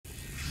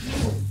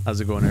How's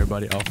it going,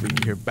 everybody?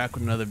 AlphaRique here, back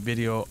with another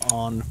video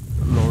on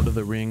Lord of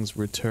the Rings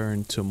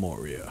Return to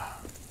Moria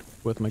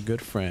with my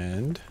good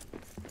friend.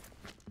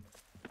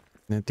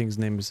 And I think his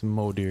name is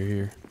Modir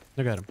here.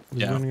 Look at him.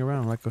 He's running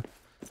around like a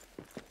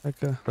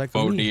Modir.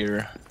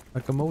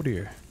 Like a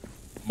Modir.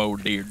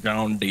 Modir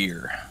down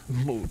deer.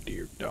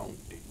 Modir down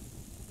deer.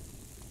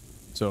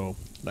 So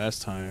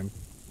last time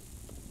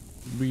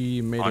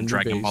we made on a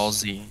Dragon base. Ball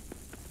Z.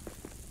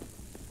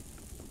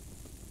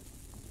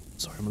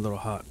 Sorry, I'm a little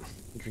hot.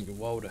 I'm drinking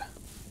water.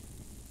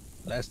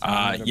 Last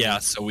time yeah,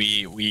 so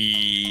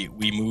we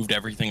moved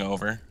everything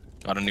over.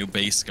 Got a new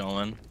base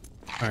going.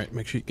 All right,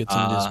 make sure you get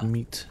some of this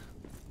meat.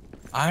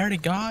 I already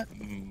got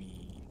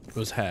meat. It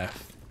was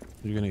half.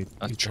 You're gonna eat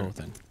the whole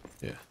thing.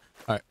 Yeah.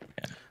 All right.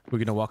 Yeah. We're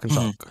gonna walk and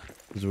talk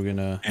because we're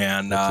gonna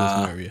and get to this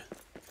new area.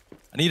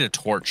 I need a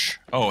torch.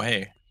 Oh,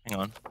 hey, hang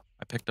on.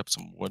 I picked up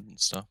some wood and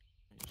stuff.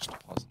 Let me just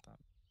deposit that.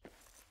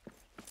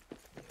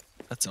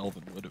 That's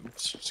elven wood.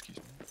 Oops, excuse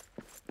me.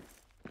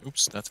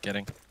 Oops, that's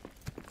giving.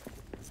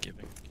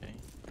 Okay.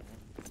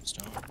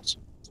 Stones.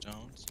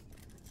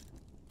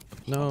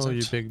 No,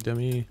 you big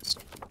dummy.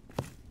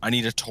 I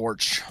need a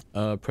torch.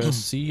 Press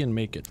C and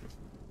make it.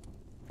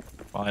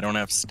 Well, I don't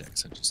have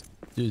sticks. I just.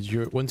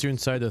 Dude, once you're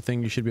inside the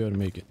thing, you should be able to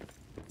make it.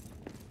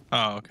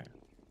 Oh, okay.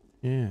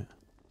 Yeah.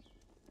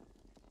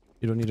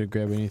 You don't need to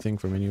grab anything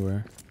from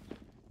anywhere.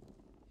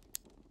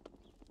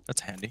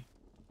 That's handy.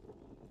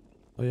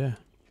 Oh yeah.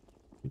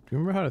 Do you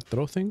remember how to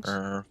throw things?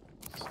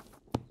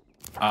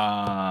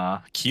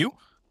 Q?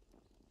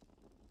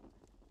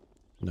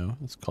 No,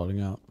 it's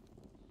calling out.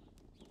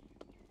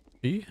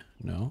 B?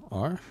 No.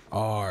 R?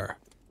 R.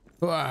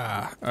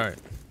 Ah! Alright.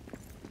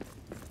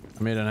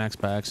 I made an axe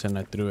by accident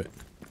and I threw it.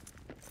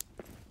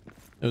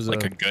 It was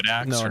like a good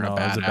axe or no, a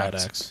bad it was a bad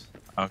axe? axe.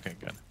 Okay,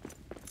 good.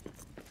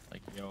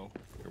 Like, yo,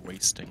 you're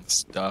wasting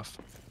stuff.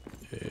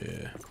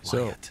 Yeah. Quiet.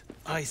 So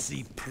I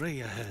see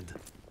prey ahead.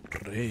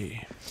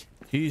 Prey.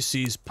 He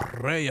sees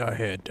prey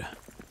ahead.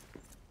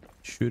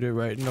 Shoot it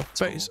right in the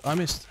face. I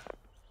missed.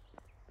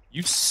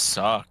 You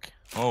suck.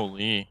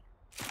 Holy.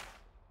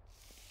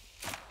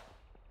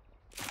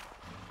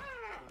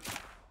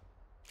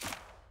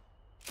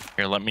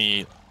 Here, let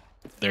me.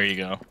 There you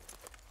go.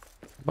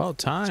 About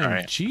time.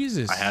 Sorry.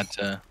 Jesus. I had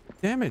to.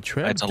 Damn it,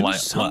 Trev. I had to do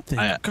something.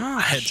 I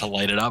had to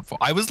light it up.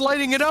 I was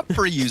lighting it up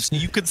for you so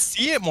you could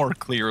see it more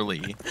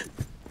clearly.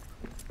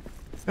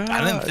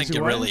 I didn't think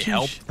it really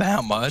helped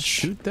that much.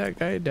 Shoot that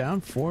guy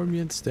down for me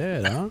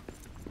instead, huh?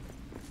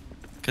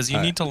 Because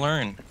you need to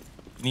learn.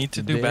 You need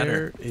to do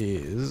better. There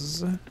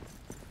is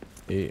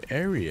a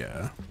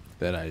area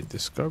that I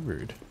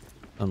discovered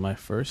on my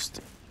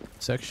first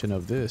section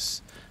of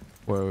this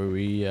where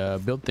we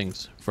build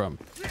things from.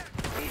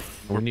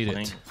 We need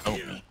it.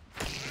 Okay.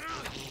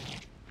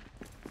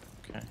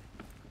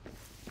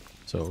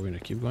 So we're gonna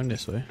keep going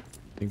this way.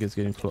 I think it's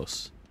getting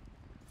close.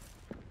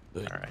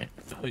 All right.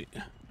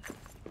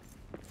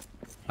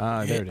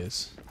 Ah, there it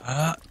is.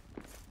 Have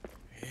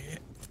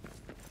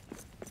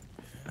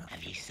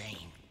you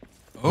seen?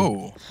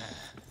 Oh.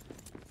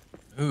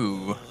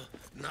 Ooh.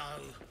 No,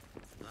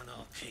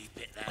 keep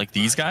it that like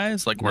these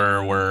guys? Like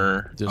where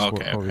we're just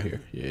okay, over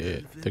here.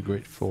 Yeah, the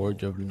Great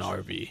Forge of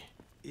Narvi.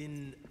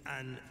 in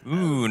an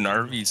Ooh,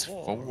 Narvi's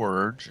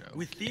Forge.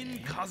 within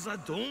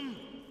Khazad-dûm.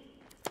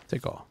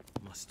 Take all.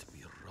 Must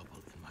be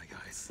rubble in my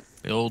eyes.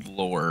 Build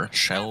lore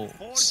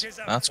shells.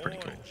 That's pretty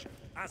cool.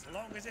 As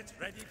long as it's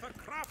ready for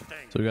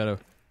crafting. So we gotta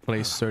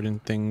place certain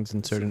things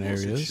in certain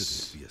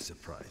areas. Shouldn't be a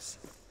surprise.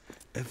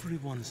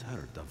 Everyone's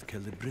heard of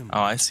Celebrim.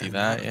 Oh, I see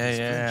that.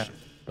 Yeah.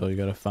 So you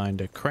gotta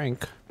find a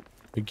crank,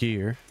 a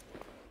gear,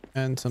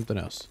 and something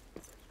else.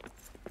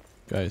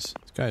 Guys,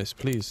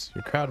 please,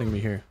 you're crowding me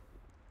here.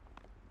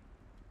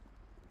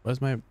 Why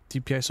is my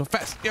DPI so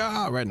fast?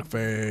 Yeah, right in the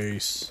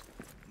face.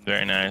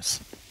 Very nice.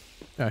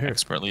 Yeah, here.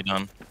 Expertly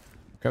done.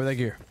 Grab that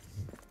gear.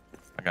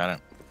 I got it.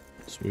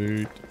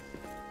 Sweet.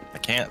 I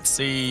can't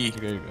see.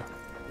 There you go.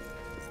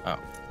 Oh.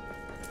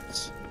 I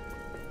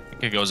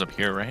think it goes up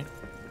here, right?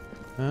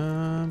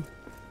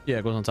 Yeah,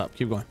 it goes on top.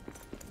 Keep going.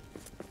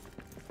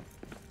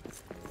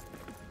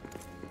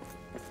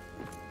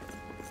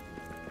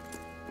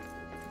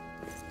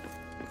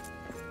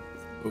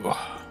 Ooh.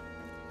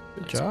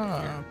 Good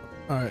job.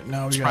 All right,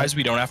 now we Surprised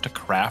we don't have to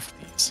craft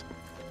these.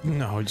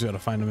 No, we just gotta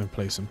find them and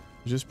place them.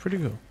 Which is pretty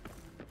good.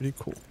 Pretty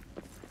cool.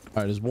 All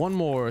right, there's one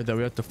more that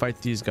we have to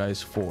fight these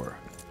guys for.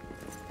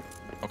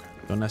 Okay.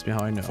 Don't ask me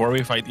how I know. Before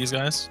we fight these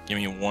guys, give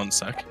me 1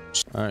 sec.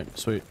 All right,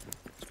 sweet.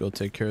 Let's go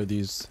take care of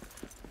these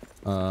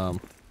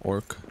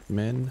orc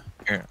men.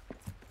 Here.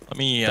 Let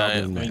me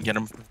get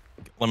them.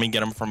 Let me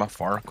get them from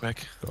afar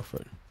quick. Go for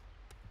it.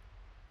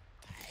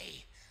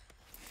 Hey,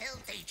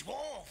 filthy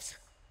dwarves!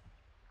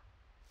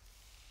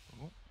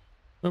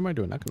 What am I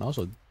doing? I can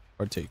also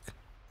partake.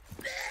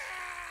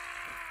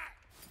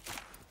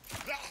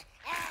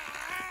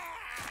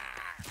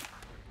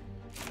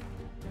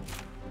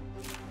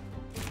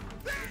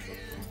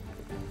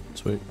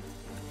 Sweet.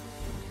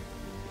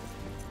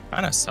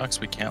 Kinda sucks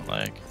we can't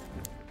like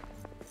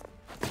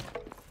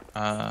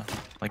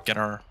get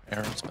our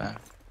arrows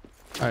back.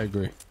 I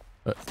agree.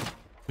 But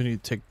we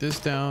need to take this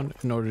down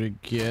in order to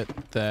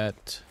get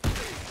that.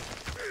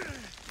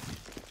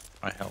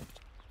 I helped.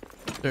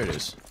 There it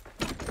is.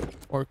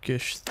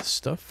 Orcish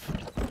stuff.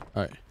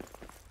 Alright.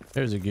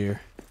 There's a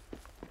gear.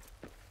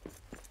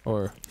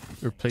 Or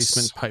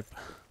replacement pipe.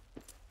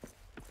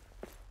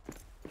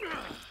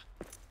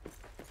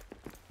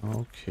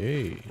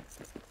 Okay.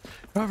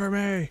 Cover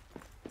me!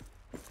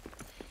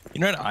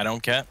 You know what I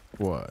don't get?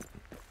 What?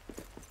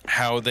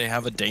 How they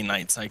have a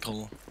day-night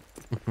cycle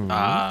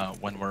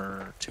when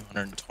we're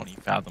 220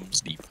 fathoms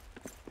deep.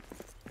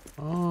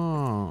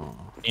 Oh.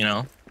 You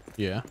know?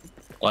 Yeah.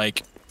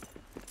 Like,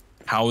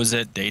 how is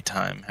it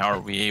daytime? How are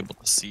we able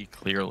to see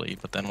clearly?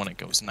 But then when it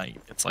goes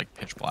night, it's like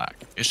pitch black.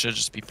 It should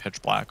just be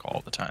pitch black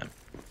all the time,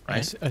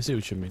 right? I see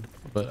what you mean.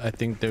 But I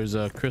think there's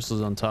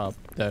crystals on top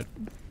that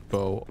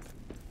go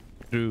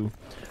through.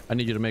 I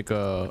need you to make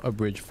a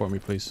bridge for me,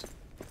 please.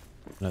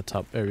 In that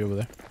top area over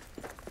there.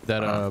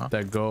 That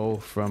that go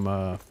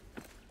from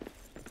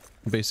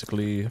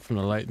basically from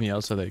the light in the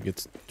outside that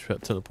gets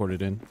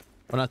teleported in.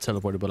 Well, not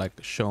teleported, but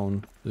like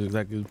shown,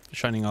 exactly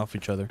shining off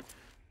each other.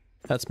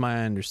 That's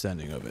my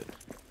understanding of it.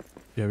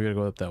 Yeah, we gotta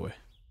go up that way.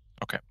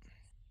 Okay.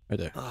 Right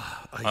there.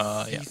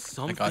 I see Yeah.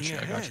 something I got you.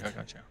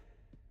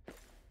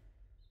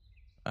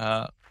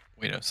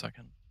 Wait a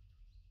second.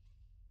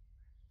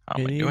 How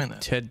am I doing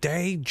this?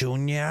 Today,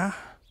 Junior.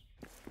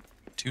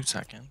 2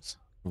 seconds.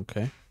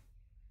 Okay.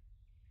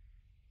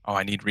 Oh,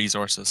 I need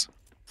resources.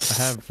 I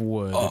have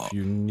wood if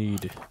you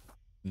need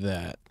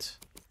that.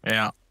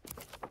 Yeah.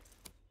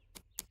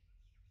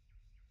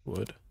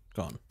 Wood.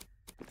 Gone.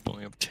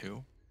 Only have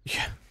 2.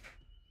 Yeah.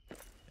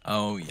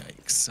 Oh,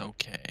 yikes.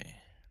 Okay.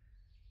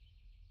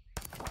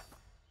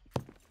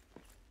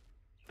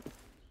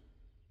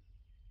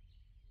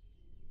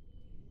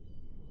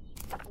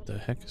 What the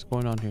heck is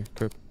going on here,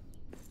 Crip?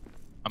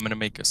 I'm gonna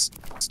make us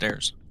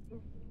stairs.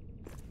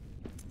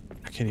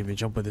 I can't even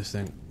jump with this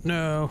thing.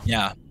 No.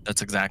 Yeah,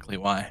 that's exactly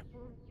why.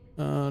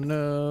 Oh,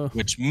 no.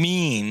 Which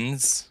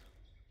means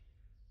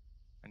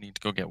I need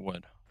to go get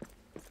wood.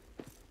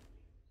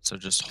 So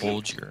just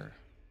hold your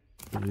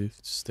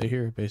Stay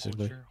here,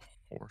 basically. Hold your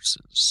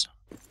horses.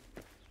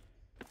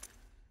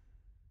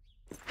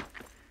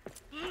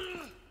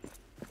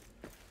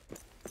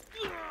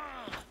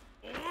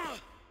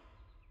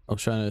 I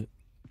was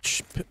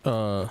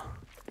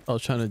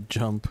trying to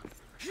jump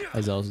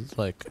as I was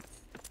like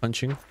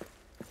punching.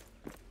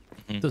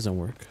 Doesn't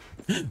work.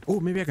 Oh,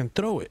 maybe I can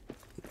throw it.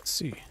 Let's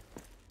see.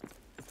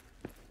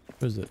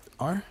 What is it?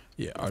 R?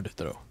 Yeah, R to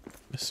throw.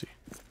 Let's see.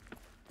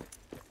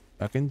 If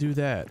I can do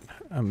that,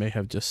 I may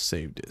have just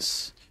saved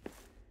this.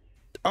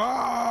 Oh,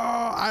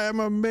 I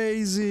am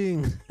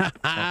amazing.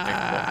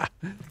 I'm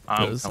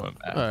coming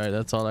back. All right,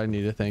 that's all I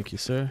needed. Thank you,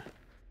 sir.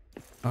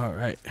 All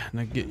right,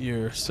 now get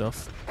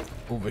yourself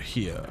over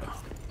here.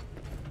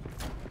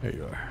 There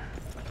you are.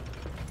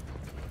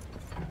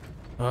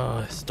 Oh,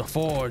 it's the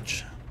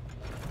forge.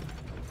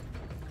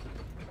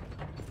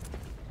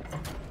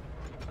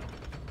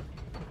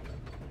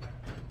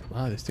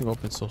 Wow, this thing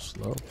opens so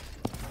slow.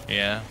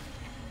 Yeah.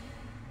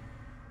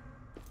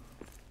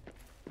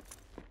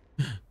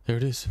 There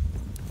it is.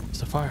 It's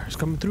the fire. It's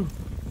coming through.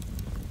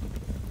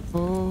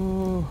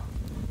 Oh.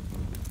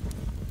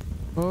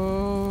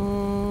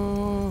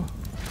 Oh.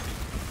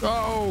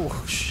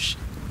 Oh. Shh.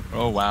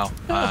 Oh, wow.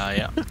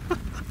 Yeah.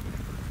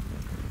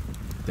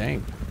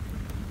 Dang.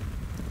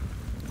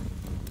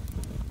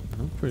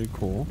 Oh, pretty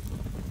cool.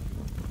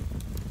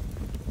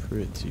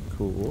 Pretty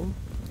cool.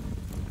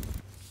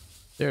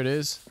 There it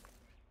is.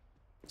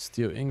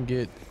 Steel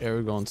ingot,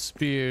 Aragon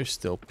spear,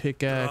 steel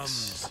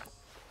pickaxe.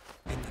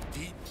 In the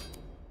deep.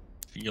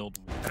 Field.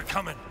 They're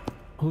coming.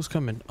 Who's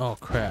coming? Oh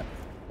crap.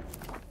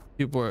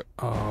 People are.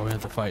 Oh, we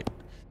have to fight.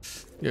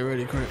 Get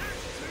ready, Crip.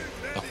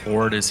 The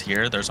horde is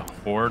here. There's a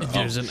horde.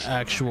 There's an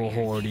actual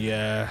horde,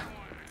 yeah.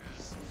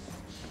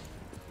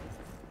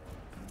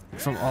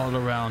 From all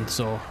around,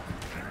 so.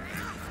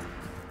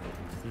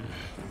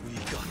 We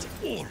got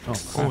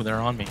orcs. Oh, Oh, they're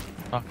on me.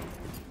 Fuck.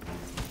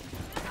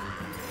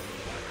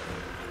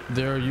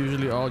 they're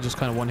usually all just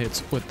kind of one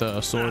hits with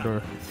the sword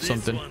or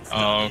something.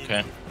 Oh,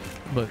 okay.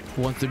 But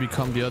once they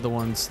become the other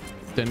ones,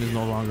 then it's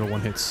no longer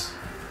one hits.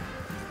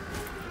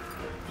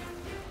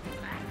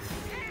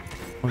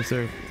 Once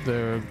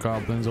they're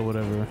goblins or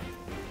whatever.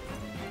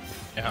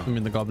 Yeah. I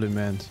mean the goblin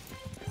mans.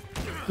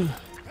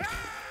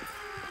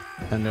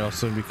 And they're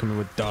also becoming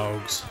with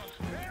dogs.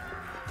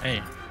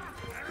 Hey.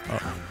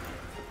 Oh.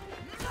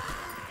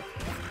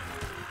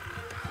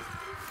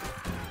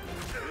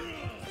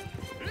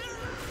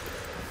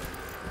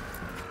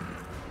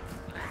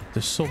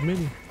 There's so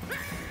many.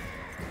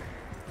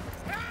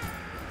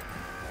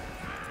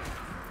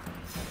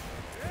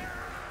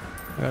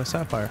 I got a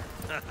sapphire.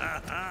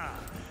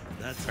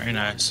 That's Very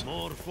nice.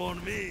 more for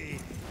me.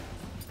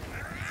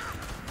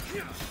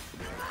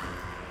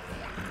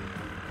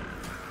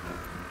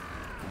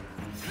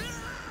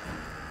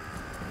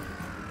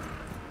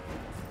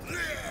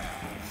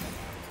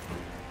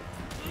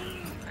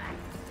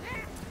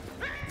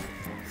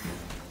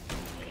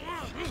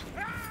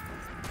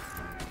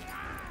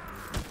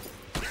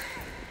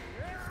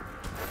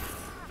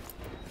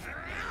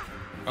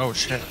 Oh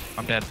shit,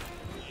 I'm dead.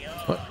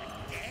 What?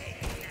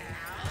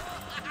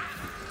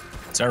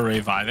 Is that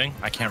reviving?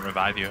 I can't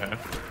revive you, huh?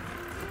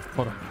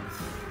 Hold on.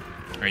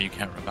 Or you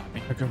can't revive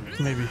me. Okay,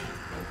 maybe.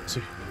 Let's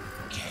see.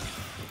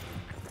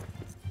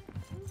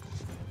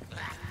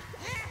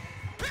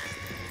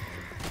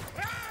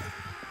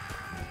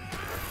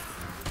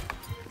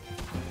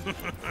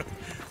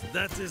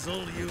 That is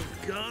all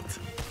you've got?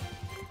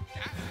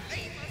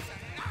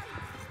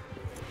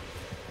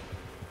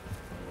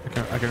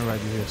 I can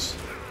revive you, yes.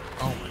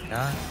 Oh my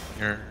god,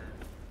 you're...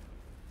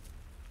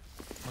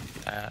 Look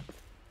at that.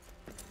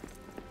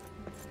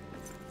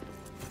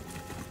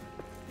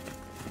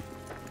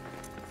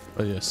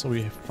 But yeah, so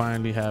we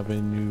finally have a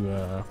new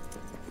a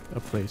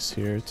place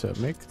here to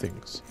make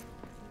things.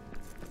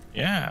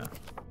 Yeah.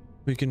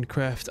 We can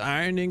craft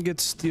iron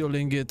ingots, steel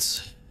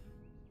ingots,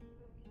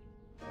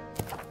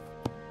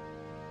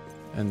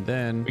 and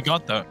then We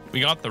got the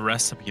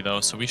recipe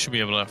though, so we should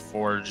be able to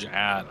forge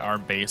at our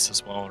base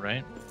as well,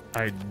 right?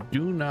 I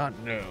do not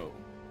know.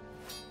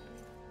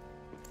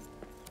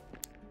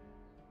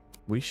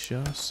 We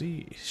shall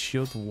see.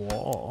 Shield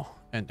wall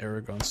and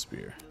Aragon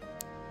spear.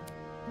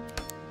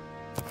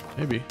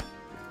 Maybe.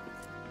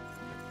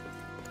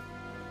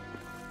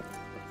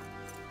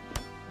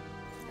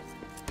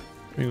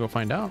 We can go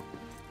find out.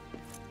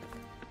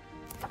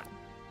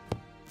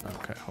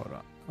 Okay, hold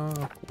on.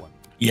 One.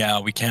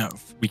 Yeah, we can't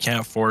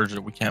forge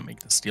it. We can't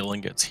make the steel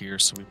ingots here,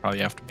 so we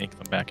probably have to make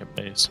them back at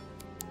base.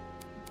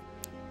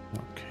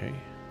 Okay.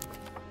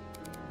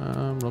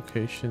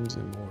 Locations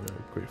in Moria.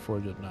 Great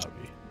Forge at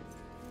Navi.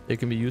 They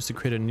can be used to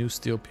create a new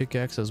steel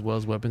pickaxe as well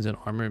as weapons and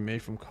armor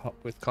made from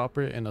with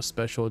copper in a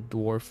special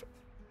dwarf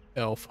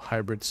elf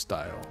hybrid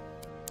style.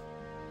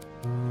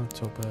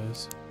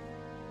 Topaz.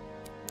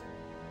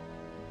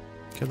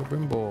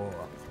 Celebrimbo.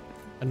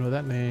 I know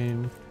that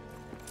name.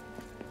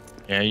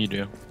 Yeah, you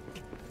do.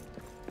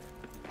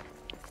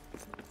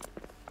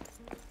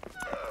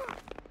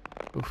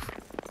 Oof.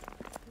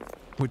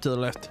 We're to the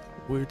left.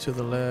 We're to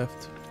the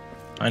left.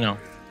 I know.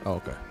 Oh,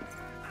 okay.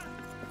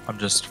 I'm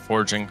just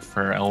forging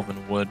for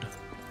elven wood.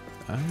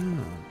 Ah,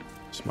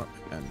 smart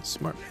man.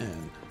 Smart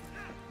man.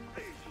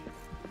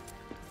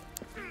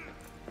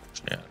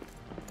 Yeah,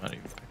 I'm not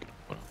even picking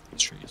up wood off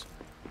these trees.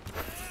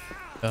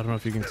 I don't know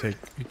if you can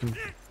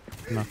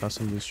knock out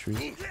some of these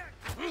trees.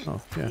 Oh,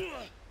 yeah.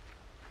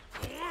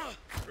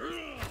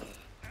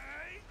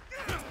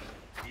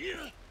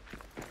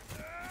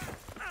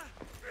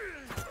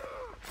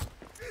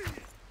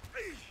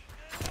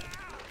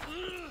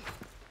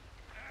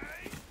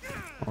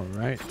 All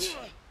right.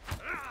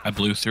 I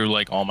blew through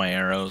like all my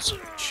arrows,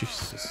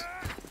 Jesus. so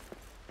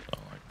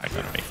like, I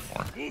gotta make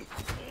more.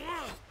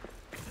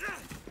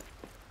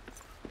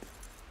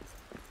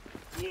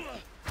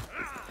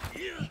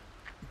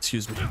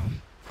 Excuse me.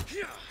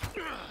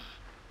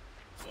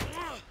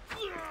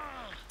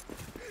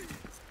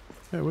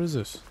 Hey, what is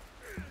this?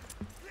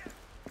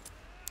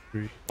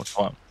 What's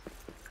up?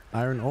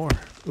 Iron ore.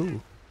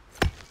 Ooh.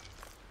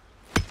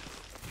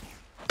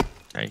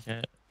 Take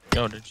it.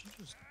 Yo, did you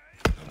just?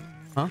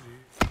 Huh?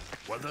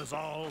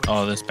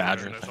 Oh, this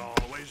badger thing. Oh,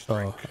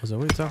 I was like, what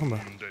are you talking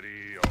about?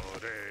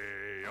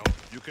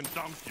 You can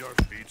dump your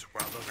feet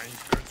while the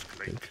anchors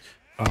clink.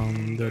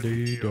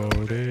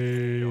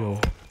 Da-dee-do-dee-oh.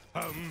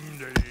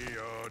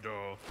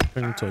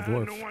 Turn into a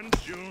dwarf. And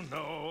once you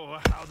know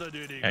how the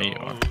ditty Yeah, you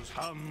are. goes,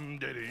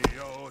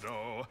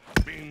 hum-diddy-o-do.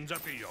 Beans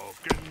at the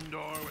oaken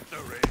door with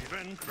the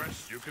raven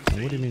crest. You can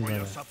What do you mean by your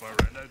that? supper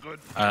and a good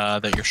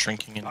That you're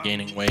shrinking and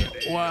gaining weight.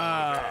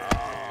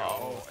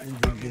 Wow. I'm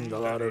drinking a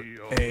lot of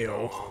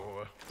ale.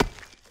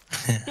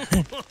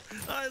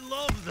 I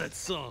love that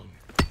song.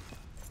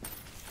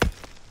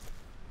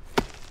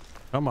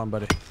 Come on,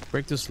 buddy.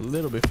 Break this a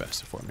little bit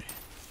faster for me.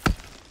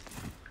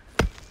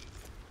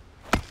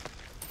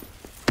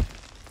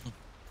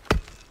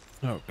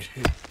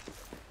 Okay.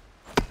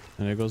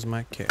 And there goes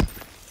my cap.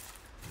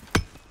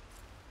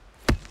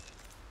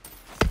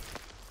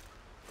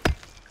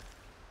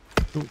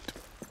 Toot.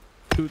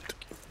 Toot.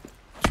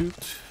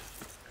 Toot.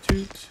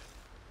 Toot.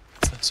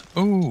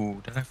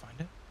 Oh, did I find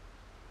it?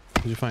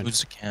 What did you find?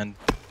 Muzakan.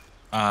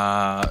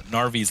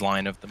 Narvi's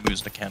line of the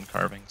Muzakan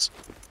carvings.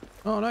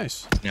 Oh,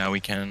 nice. Now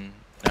we can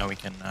put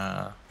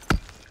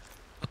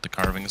the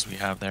carvings we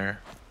have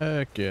there.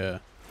 Heck yeah.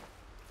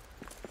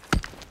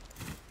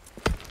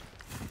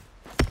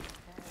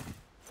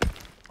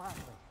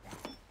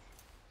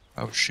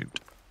 Oh shoot.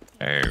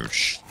 Oh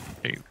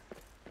shoot.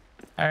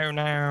 Oh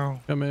no.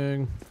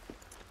 Coming.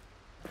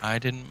 I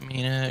didn't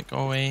mean it.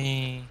 Go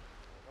away.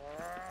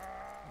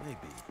 Maybe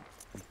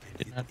we can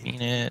Did get not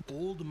mean into it.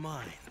 old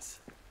mines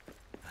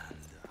and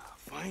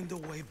find a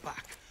way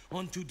back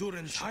onto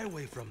Durin's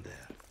highway from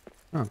there.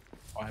 Huh.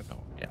 Oh,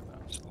 yeah,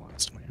 that was the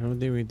last one. I don't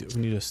think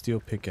we need a steel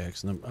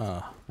pickaxe. And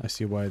I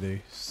see why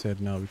they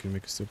said now we can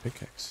make a steel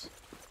pickaxe.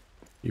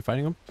 You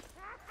fighting them?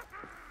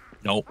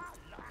 Nope.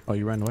 Oh,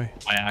 you ran away.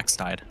 My axe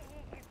died.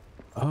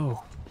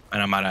 Oh.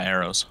 And I'm out of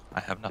arrows. I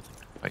have nothing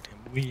to fight him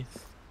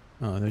with.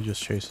 Oh, they're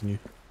just chasing you.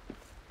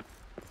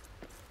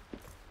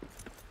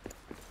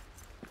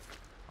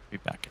 I'll be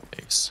back at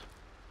base.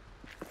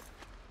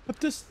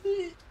 to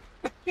sleep.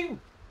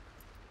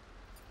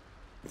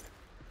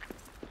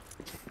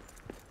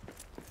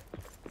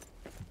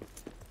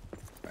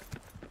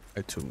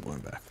 I too am going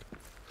back.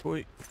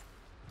 Wait.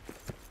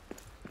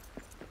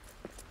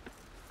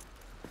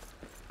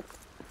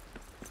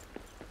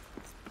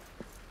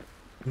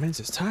 Man's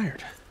just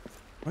tired.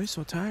 Why are you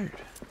so tired?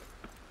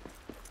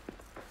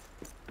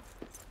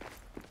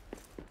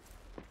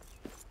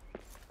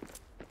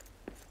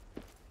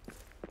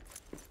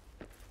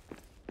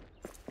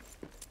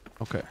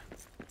 Okay.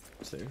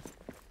 See.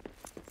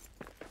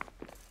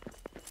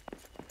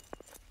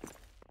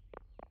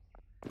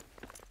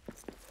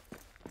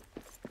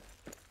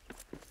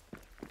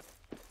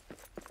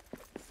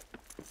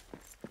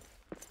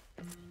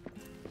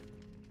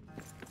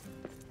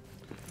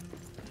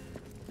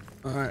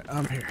 All right,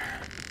 I'm here.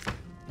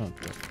 Oh,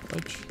 the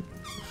fudge.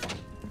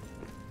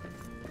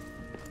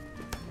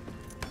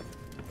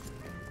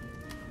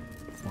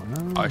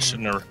 Wow. I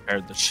shouldn't have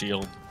repaired the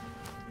shield.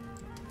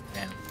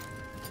 Damn.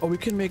 Oh, we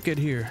can make it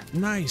here.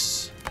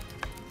 Nice.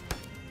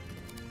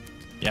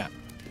 Yeah.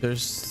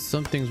 There's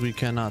some things we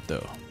cannot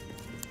though.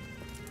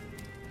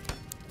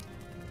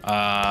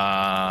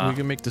 We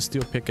can make the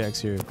steel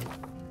pickaxe here.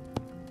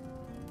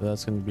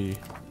 That's gonna be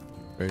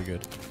very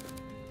good.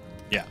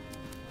 Yeah.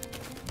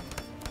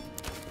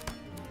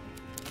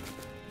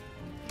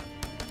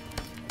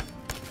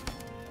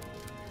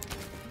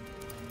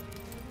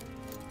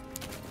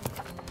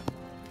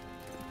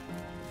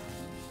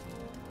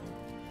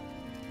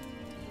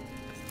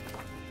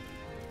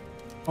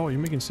 Oh, you're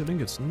making steel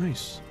ingots.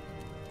 Nice.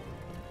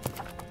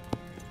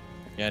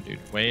 Yeah, dude.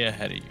 Way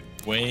ahead of you.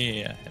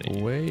 Way ahead of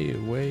you. Way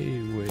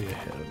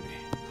ahead of me.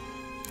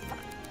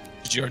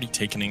 Did you already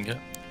take an ingot?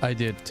 I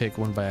did take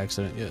one by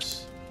accident,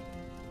 yes.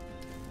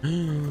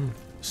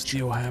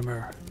 Steel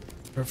hammer.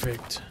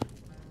 Perfect.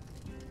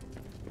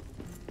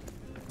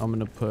 I'm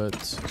gonna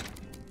put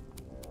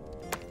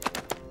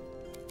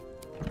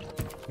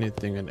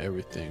anything and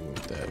everything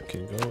that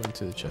can go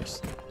into the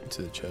chest.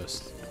 Into the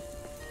chest.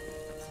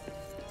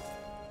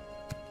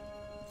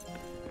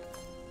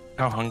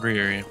 How hungry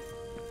are you?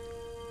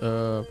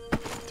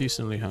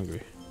 Decently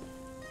hungry.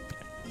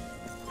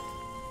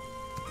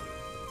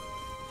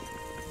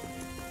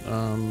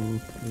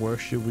 Where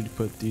should we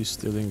put these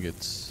steel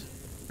ingots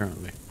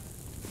currently?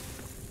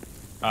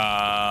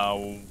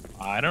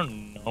 I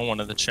don't know. One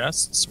of the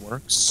chests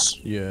works.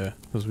 Yeah,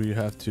 because we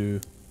have to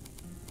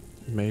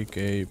make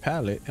a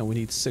pallet, and we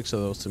need 6 of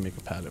those to make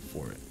a pallet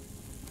for it.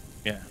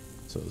 Yeah.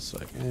 So it's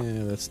like,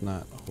 let's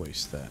not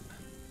waste that.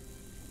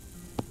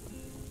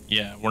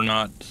 Yeah, we're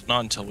not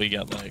until we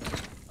get like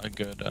a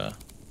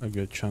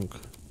good chunk.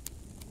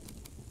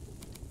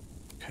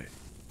 Okay.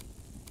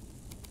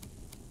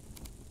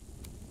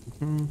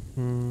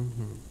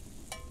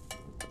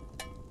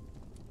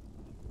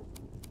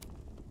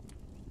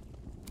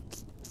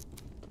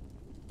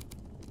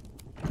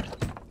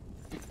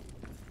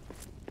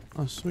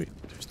 Oh, sweet.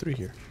 There's 3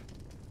 here.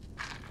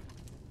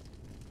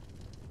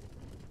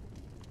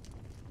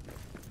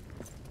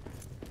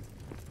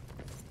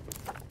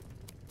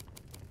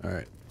 All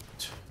right.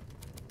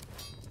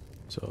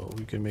 So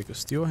we can make a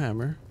steel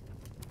hammer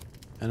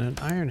and an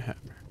iron hammer.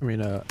 I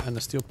mean, and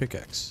a steel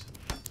pickaxe.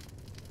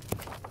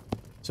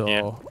 So,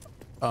 yeah.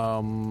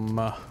 I'm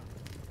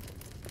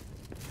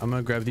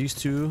gonna grab these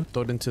 2,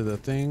 throw it into the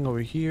thing over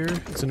here.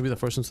 It's gonna be the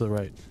first one to the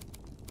right.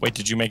 Wait,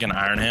 did you make an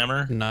iron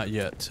hammer? Not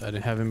yet.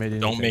 Haven't made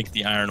anything. Don't make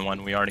the iron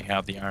one. We already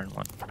have the iron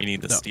one. We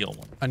need the steel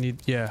one. I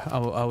need. Yeah. I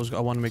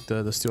want to make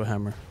the steel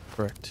hammer.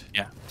 Correct.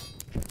 Yeah.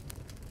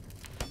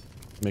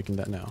 Making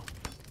that now.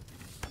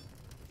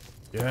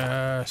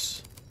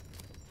 Yes.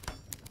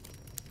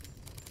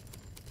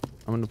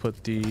 I'm gonna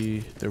put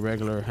the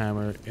regular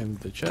hammer in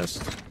the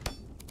chest,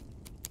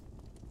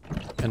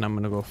 and I'm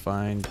gonna go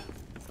find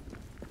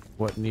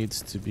what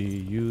needs to be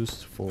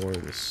used for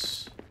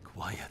this.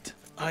 Quiet.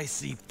 I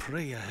see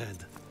prey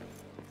ahead.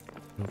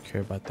 I don't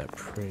care about that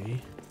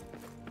prey.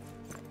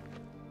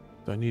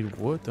 Do I need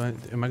wood?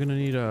 Am I gonna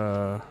need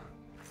a?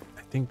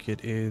 I think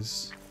it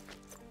is.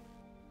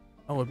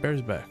 Oh, it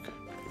bears back.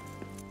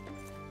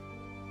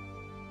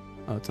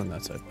 Oh, it's on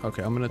that side.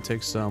 Okay, I'm gonna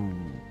take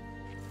some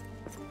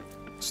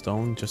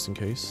stone just in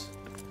case.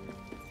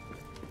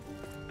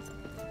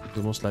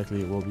 Because most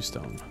likely it will be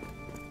stone.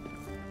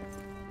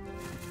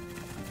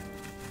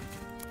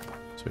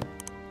 Sweet.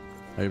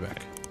 Are you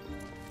back?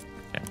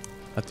 Yeah.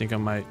 I think I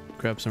might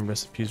grab some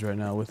recipes right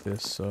now with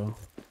this. So,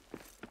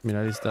 I mean,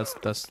 at least that's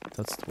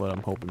what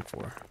I'm hoping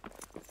for.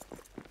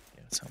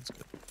 Yeah, sounds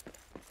good.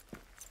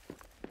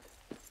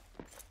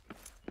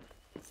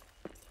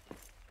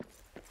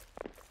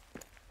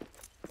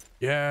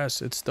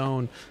 Yes, it's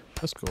stone.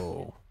 Let's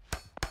go.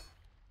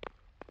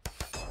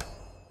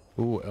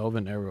 Ooh,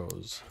 elven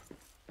arrows.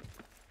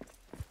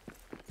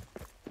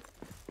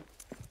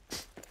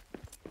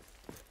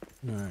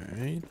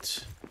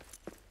 Alright.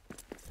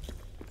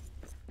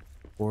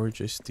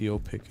 Forge a steel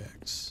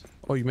pickaxe.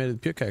 Oh, you made a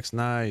pickaxe.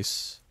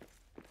 Nice.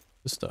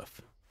 Good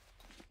stuff.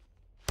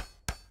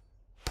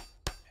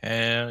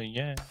 Hell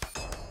yeah.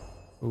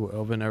 Ooh,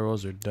 elven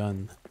arrows are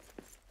done.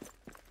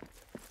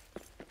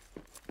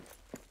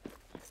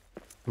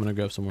 I'm gonna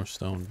grab some more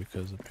stone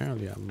because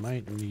apparently I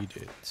might need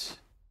it.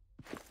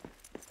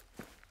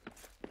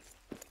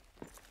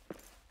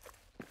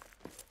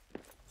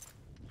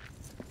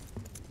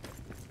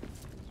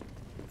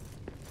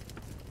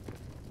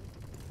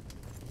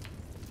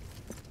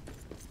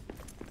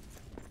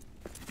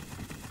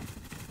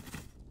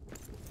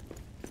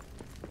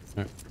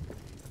 All right.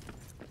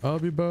 I'll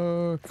be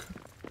back.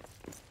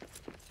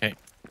 Okay.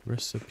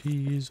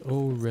 Recipes,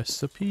 oh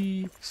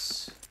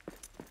recipes.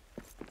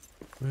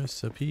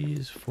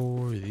 Recipes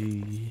for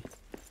thee.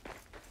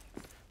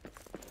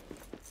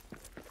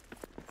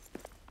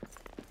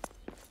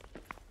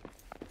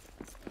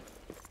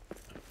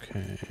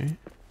 Okay.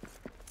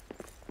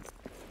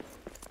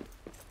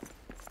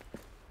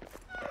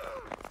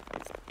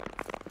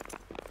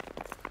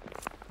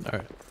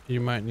 Alright,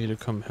 you might need to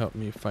come help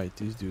me fight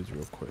these dudes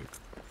real quick.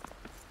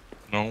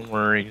 No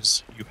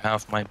worries. You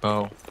have my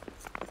bow.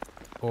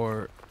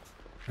 Or,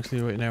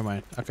 actually wait, never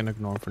mind. I can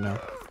ignore them for now.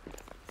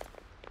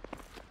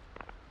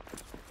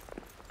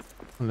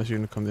 Unless you're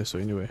gonna come this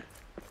way anyway.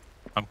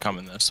 I'm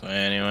coming this way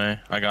anyway.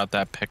 I got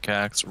that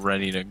pickaxe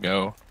ready to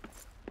go.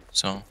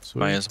 So,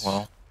 might as Sweet.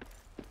 well.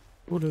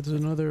 Oh, there's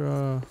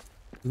another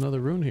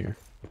rune here.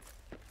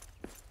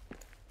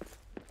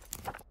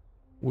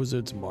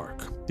 Wizard's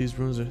Mark. These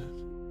runes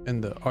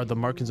are the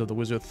markings of the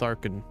wizard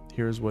Tharkin.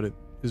 Here's what it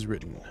is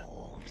written.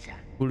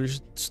 Foolish,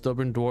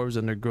 stubborn dwarves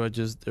and their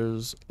grudges.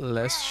 There's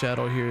less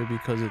shadow here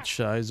because it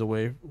shies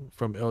away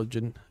from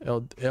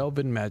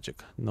elven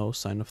magic. No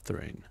sign of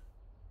Thrain.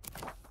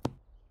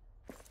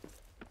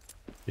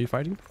 Are you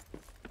fighting?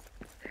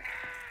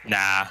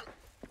 Nah.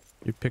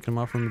 You picking them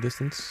off from a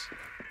distance?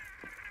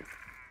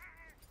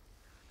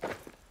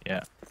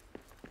 Yeah.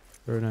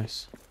 Very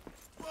nice.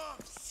 Oh,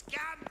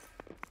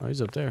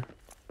 he's up there.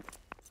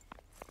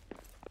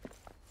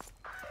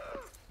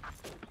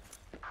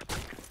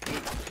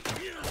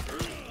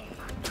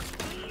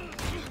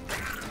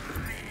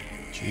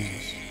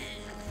 Jesus.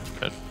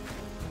 Good.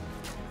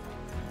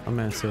 My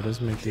man said, let's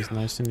make this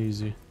nice and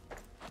easy.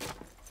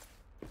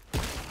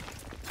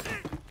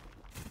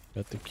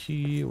 Got the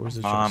key. Where's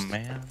the Aw, chest?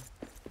 man.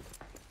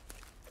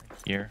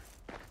 Right here.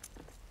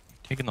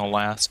 Taking the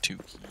last 2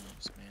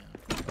 keys,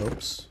 man.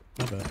 Oops.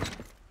 My bad.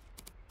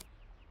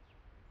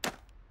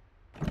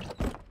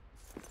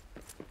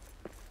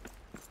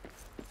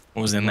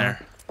 What was in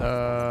there?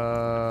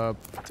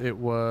 It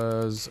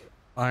was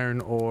iron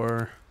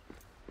ore,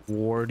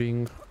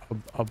 warding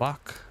a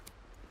buck,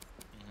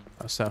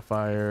 a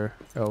sapphire,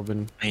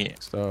 elven Hey,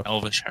 stuff.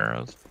 elvish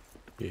arrows.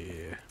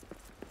 Yeah.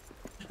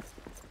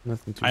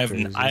 Nothing too I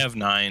crazy. have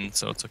 9,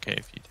 so it's okay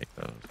if you take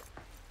those.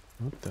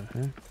 What the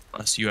heck?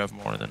 Unless you have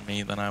more than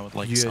me, then I would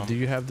like some. Do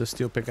you have the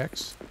steel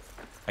pickaxe?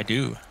 I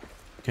do.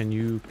 Can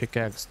you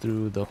pickaxe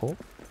through the hole?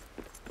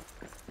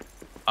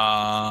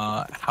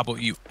 How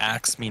about you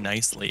axe me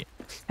nicely?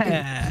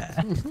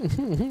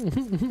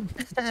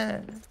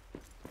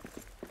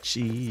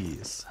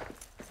 Jeez.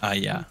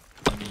 Yeah.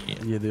 Let me.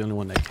 You're the only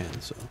one that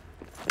can, so.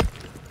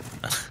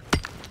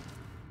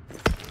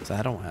 So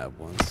I don't have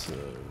one, so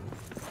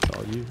it's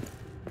all you.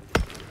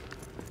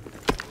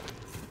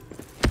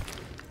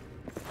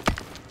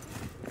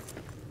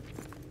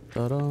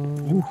 Ta-da!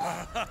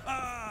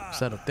 What's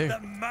that up there? The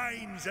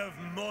mines of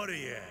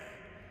Moria.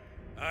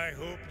 I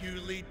hope you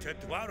lead to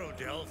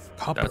Dwarodelf.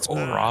 Copper That's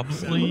ore.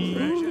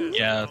 probably.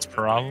 Yeah, it's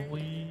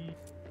probably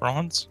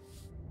bronze.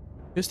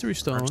 History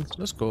stone.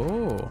 Let's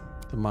go.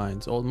 The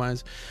mines. Old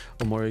mines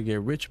of Moria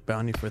gave rich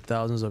bounty for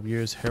thousands of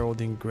years,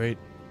 heralding great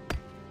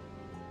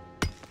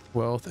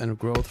wealth and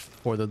growth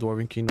for the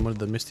dwarven kingdom of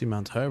the Misty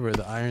Mountains. However,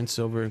 the iron,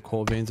 silver, and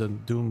coal veins of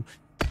Dûm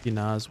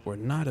were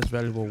not as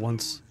valuable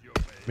once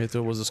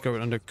Mithril was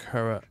discovered under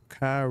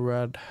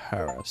Khazad-dûm.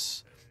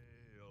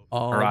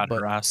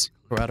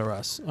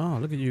 Karadaras. Oh,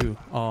 look at you.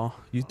 Oh,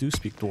 you do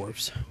speak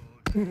dwarves.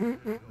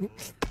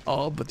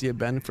 All but the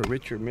abandoned for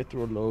richer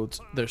mithril lodes.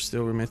 There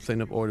still remains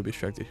plenty of ore to be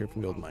extracted here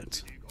from the old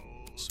mines.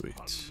 Sweet.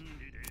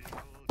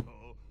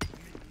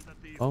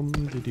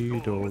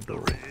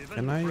 Do.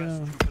 Can I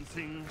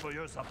Sing for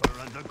your supper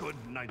and a good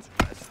night's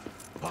rest.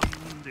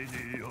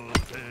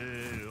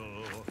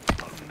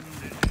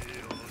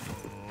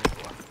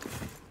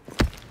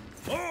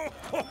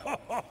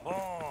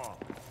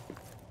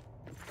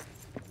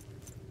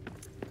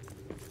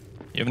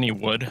 You have any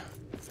wood?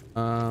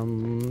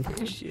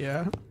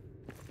 yeah.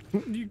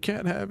 You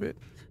can't have it.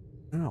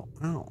 Ow,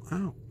 ow,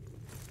 ow.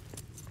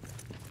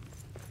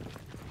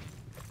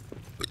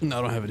 No,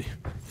 I don't have any.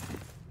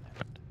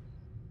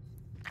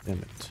 Damn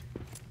it.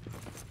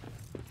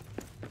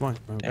 Come on,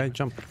 okay,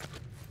 jump. There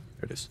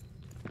it is.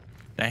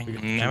 Dang.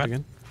 Jump Damn it.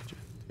 again.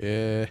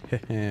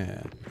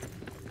 Yeah.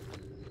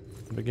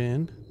 Jump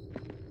again.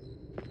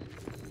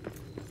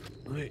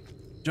 Wait,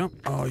 jump.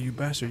 Oh, you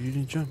bastard, you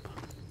didn't jump.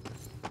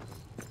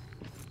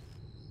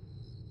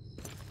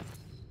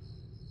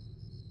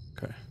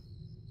 Okay.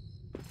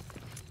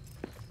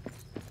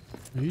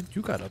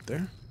 You got up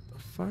there. The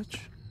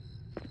fudge?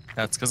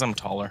 That's because I'm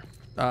taller.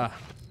 Ah,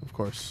 of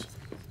course.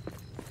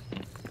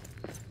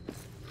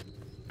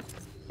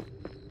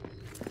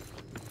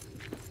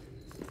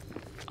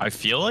 I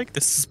feel like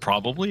this is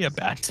probably a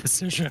bad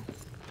decision.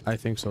 I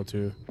think so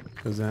too,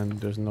 because then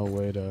there's no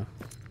way to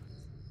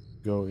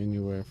go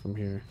anywhere from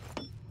here.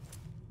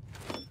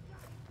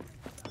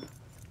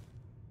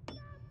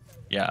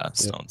 Yeah,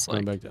 stone's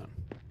going like. back down.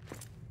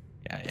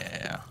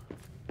 Yeah.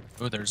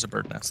 Oh, there's a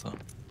bird nest though.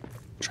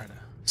 Try to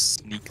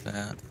sneak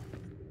that.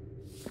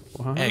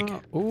 Egg.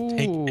 Ooh.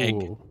 Take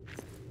egg.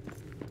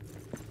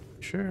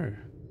 Sure.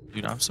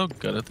 Dude, I'm so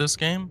good at this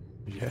game.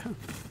 Yeah.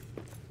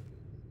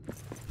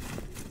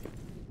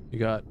 You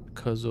got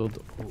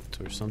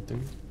Khazad-dûm or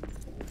something.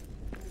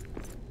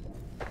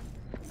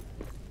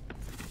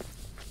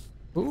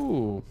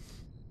 Ooh.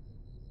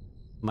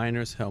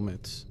 Miner's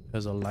helmet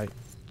has a light.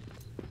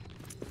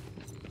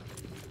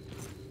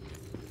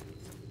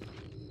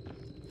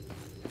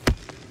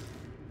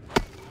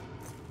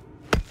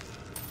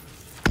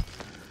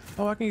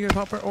 Oh, I can get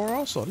copper ore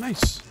also.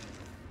 Nice.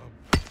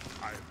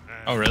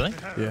 Oh, really?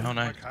 Yeah. Oh,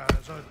 nice.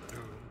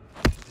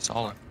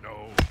 Solid.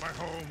 No, my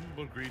home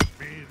will greet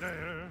me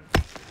there.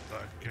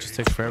 It just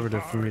takes forever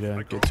for me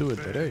to get to it,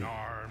 but hey.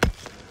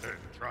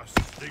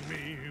 Entrusting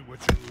me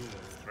with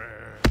jewels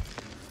fair.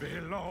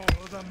 Below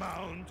the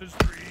mountains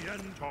tree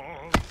and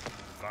tall.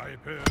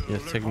 Yeah,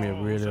 it's taking me a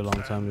really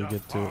long time to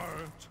get to it.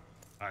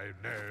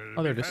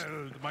 Oh, there it is.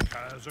 My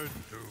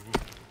Khazad-dûm,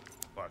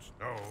 but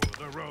know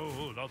the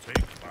road I'll take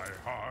by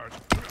heart.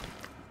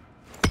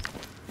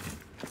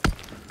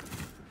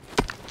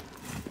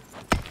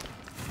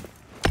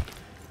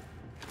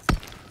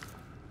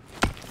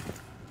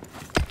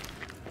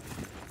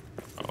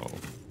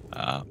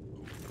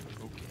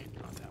 Okay,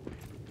 not that way.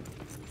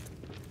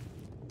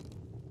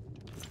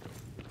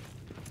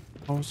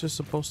 I was just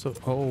supposed to.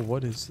 Oh,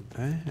 what is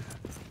that?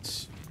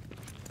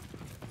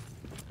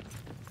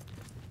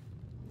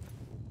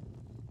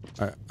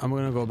 Alright, I'm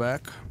gonna go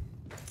back.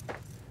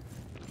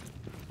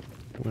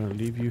 I'm gonna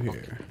leave you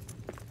here.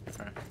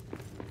 Alright.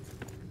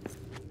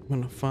 I'm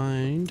gonna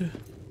find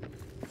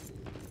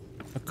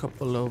a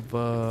couple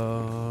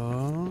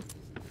of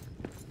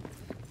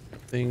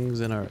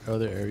things in our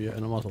other area,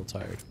 and I'm also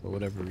tired for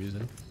whatever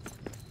reason.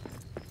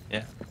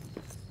 Yeah.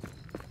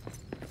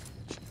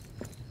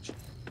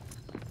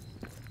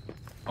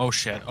 Oh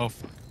shit. Oh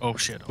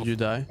shit. Did you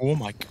die? Oh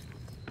my.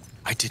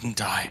 I didn't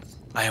die.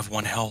 I have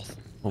 1 health.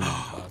 Oh my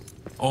god.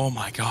 Oh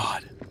my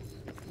god.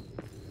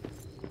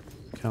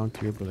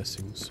 Count your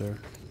blessings, sir.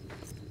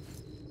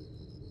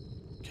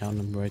 Count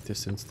them right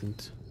this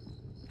instant.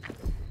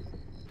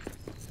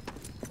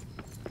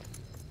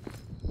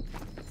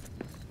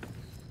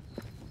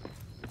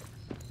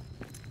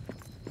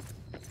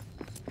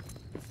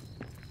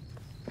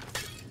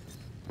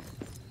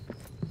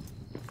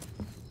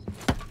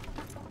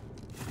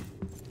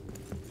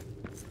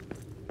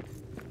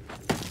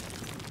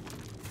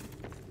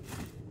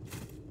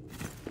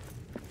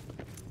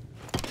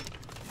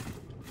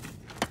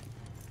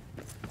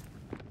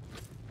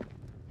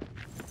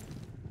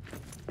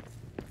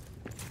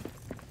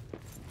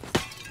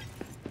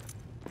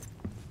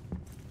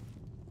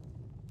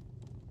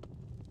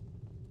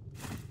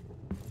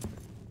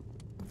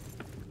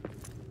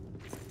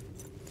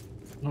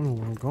 I don't know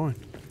where I'm going.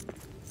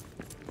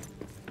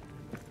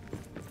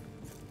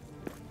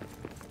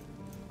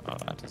 Oh,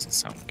 that doesn't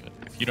sound good.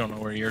 If you don't know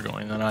where you're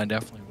going, then I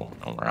definitely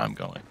won't know where I'm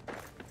going.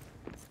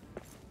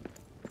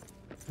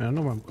 I don't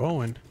know where I'm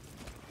going,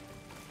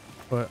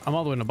 but I'm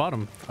all the way in the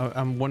bottom.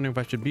 I'm wondering if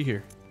I should be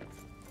here.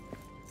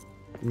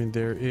 I mean,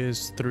 there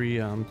is 3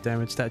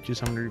 damaged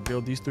statues. I'm gonna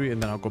rebuild these 3,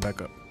 and then I'll go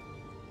back up.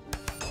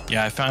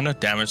 Yeah, I found a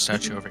damaged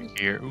statue over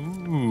here.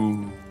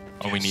 Ooh.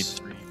 Oh, we need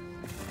 3.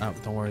 Oh,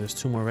 don't worry. There's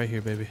 2 more right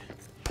here, baby.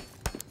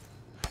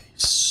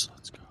 Nice.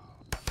 Let's go.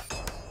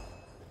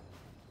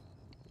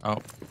 Oh,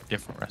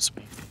 different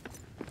recipe.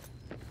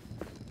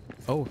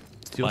 Oh,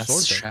 steel Less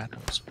sword.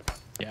 shadows.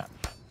 Yeah.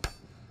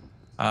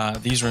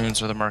 These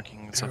runes are the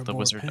markings of the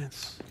wizard.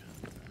 Pants.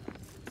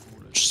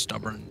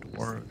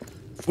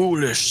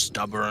 Foolish,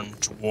 stubborn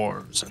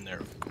dwarves and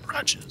their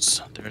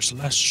grudges. There's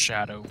less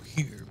shadow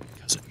here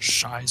because it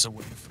shies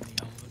away from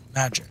the elven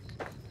magic.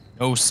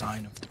 No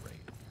sign of the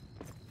raid.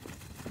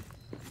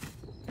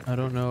 I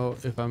don't know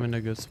if I'm in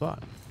a good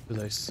spot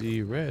because I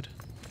see red.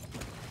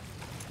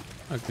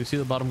 Oh, do you see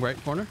the bottom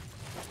right corner?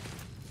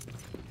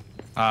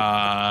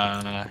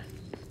 Bottom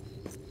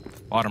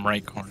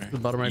right corner. The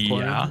bottom right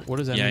corner? Yeah. What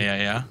does that mean?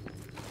 Yeah.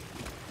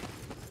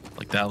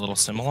 Like that little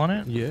symbol on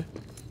it? Yeah.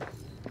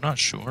 I'm not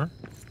sure.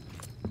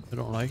 I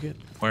don't like it.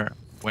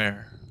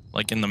 Where?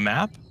 Like in the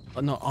map?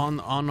 No, on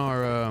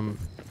our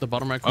the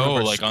bottom right corner. Oh, of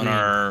our like screen. on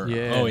our.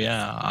 Yeah. Oh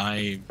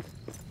yeah.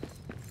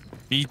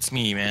 Beats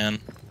me, man.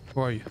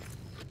 Where are you?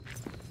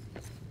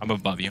 I'm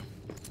above you.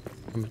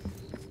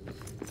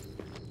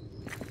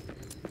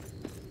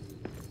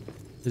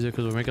 Is it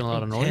because we're making a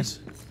lot of Okay. noise?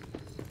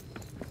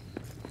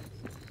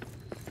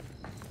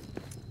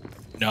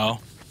 No.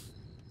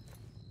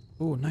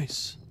 Oh,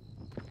 nice.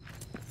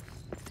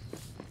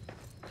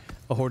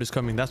 A horde is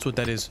coming. That's what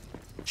that is.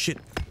 Shit.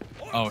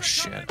 Oh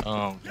shit.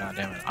 Oh god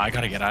damn it. I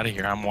gotta get out of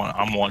here. I'm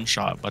one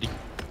shot, buddy.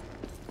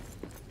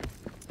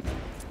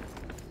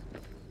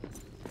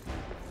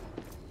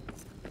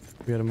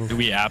 We gotta move. Do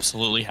we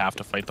absolutely have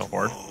to fight the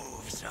horde?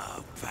 Moves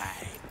are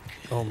back.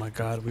 Oh my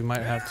god, we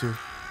might have to.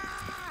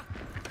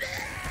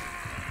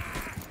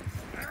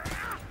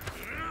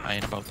 I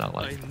ain't about that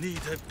life. I need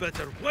a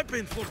better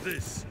weapon for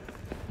this.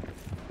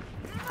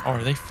 Oh,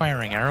 are they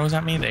firing arrows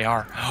at me? They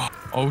are.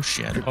 Oh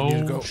shit. need to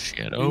Oh go.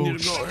 shit. You Oh need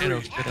to go. shit. Hurry.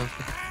 Oh shit. Oh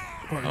shit.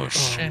 Oh Oh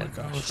shit. my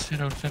Oh gosh.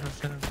 shit. Oh shit. Oh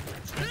shit.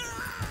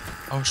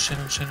 Oh shit.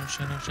 Oh shit. Oh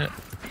shit. Oh shit.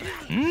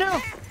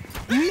 No.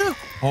 No.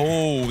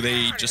 Oh,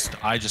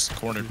 I just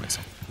cornered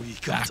myself. We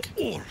Back. got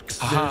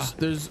orcs. Aha.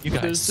 There's You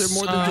guys there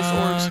more than just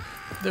orcs. suck.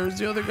 There's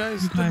the other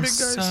guys, You the big guys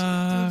guys. There's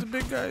suck. the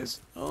big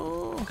guys.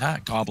 Oh.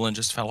 That goblin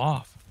just fell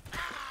off.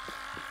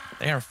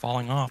 They are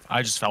falling off.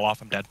 I just fell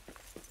off. I'm dead.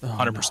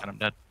 100% I'm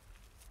dead.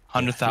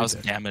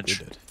 100,000 damage.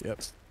 You're dead.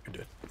 Yep, you're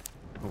dead.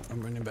 Oh,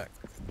 I'm running back.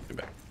 Running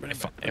back. Running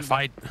back. If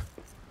I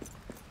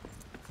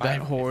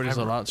That horde is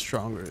a lot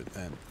stronger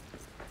than.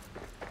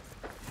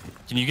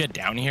 Can you get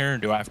down here, or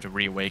do I have to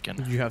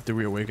reawaken? You have to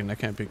reawaken. I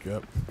can't pick you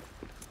up.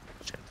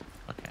 Shit.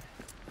 Okay.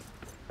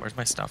 Where's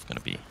my stuff gonna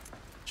be?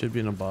 Should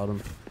be in the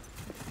bottom.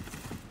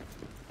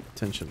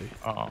 Potentially.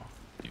 Oh,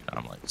 dude,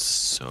 I'm like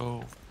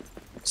so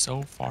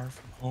far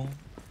from home.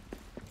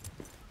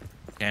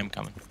 Okay, I'm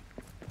coming.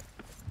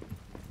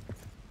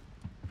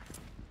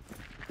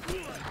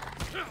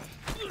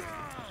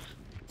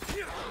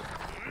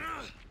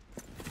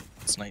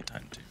 It's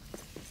nighttime too.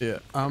 Yeah.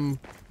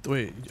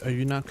 Wait. Are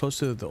you not close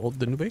to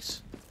the new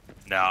base?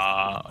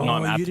 Nah, Oh, no,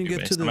 I'm at you the didn't new get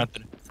base. to the-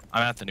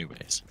 I'm at the new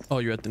base. Oh,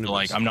 you're at the new So,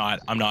 like, base.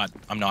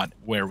 I'm not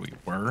where we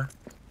were,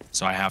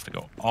 so I have to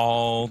go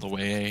all the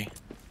way.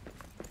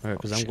 All right,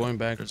 because Oh, I'm shit. going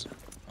back.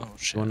 Oh I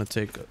shit. want to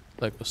take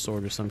like a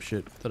sword or some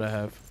shit that I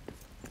have.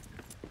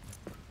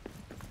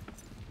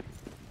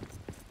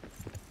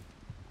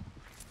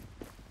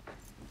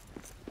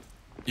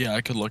 Yeah,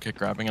 I could look at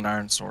grabbing an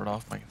iron sword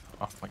off my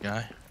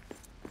guy.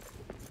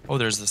 Oh,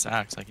 there's this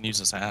axe. I can use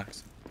this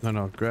axe.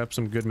 No, grab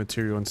some good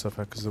material and stuff.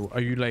 Because are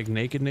you like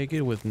naked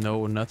with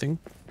nothing?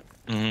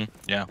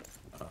 Yeah.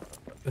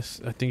 I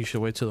think you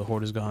should wait till the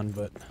horde is gone.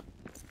 But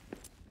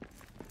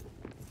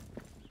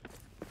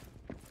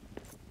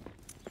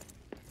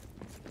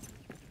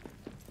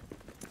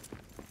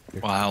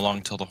Well, how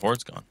long till the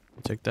horde's gone?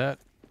 take that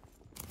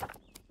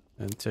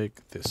and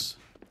take this.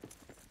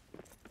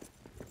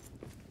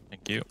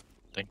 Thank you.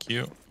 Thank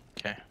you.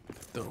 Okay.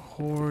 The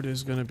horde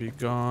is gonna be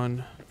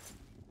gone.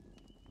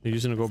 You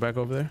just gonna go back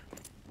over there?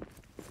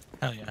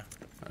 Hell yeah.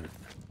 Alright.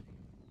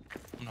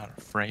 I'm not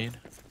afraid.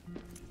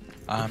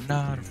 I'm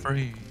not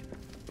afraid.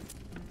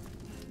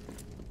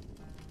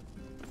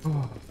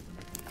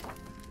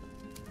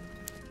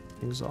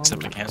 Things all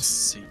Except I over can't this.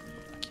 see.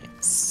 I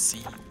can't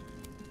see.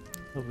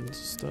 Weapons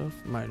stuff.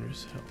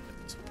 Miners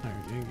helmet.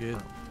 Iron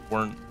ingot.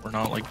 We're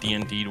not like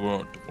D&D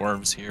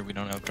dwarves here. We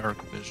don't have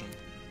dark vision.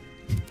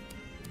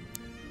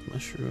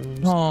 Mushrooms.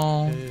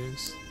 No.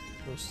 Eggs.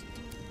 Roast.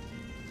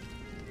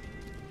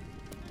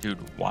 Dude,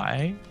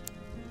 why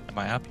am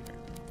I up here?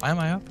 Why am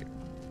I up here?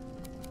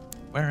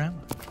 Where am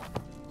I?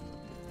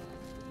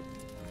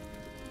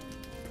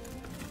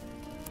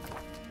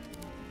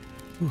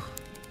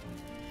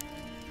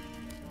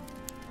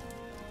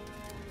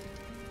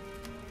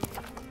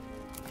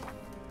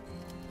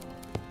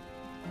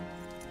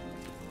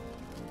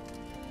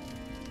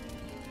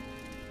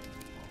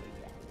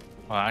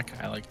 Well, that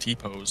guy like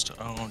T-posed.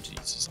 Oh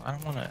Jesus, I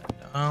don't want to.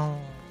 No,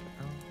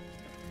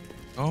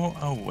 no. Go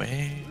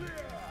away.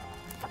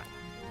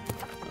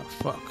 Oh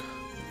fuck.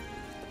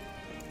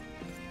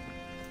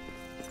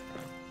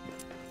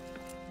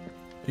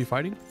 Are you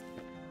fighting?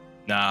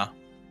 Nah,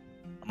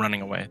 I'm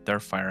running away. They're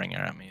firing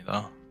at me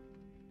though.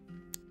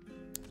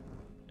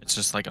 It's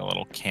just like a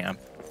little camp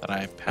that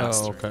I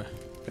passed. Oh, through. okay.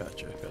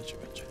 Gotcha.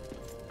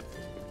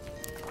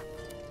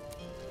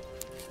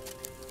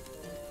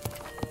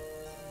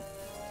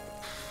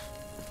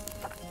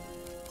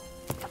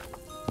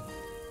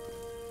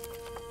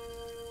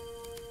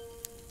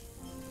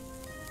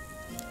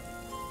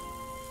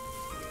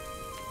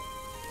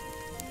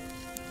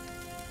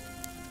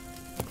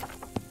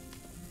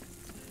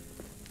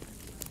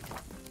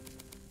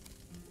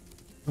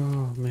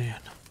 Oh man,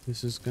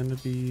 this is gonna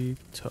be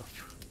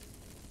tough.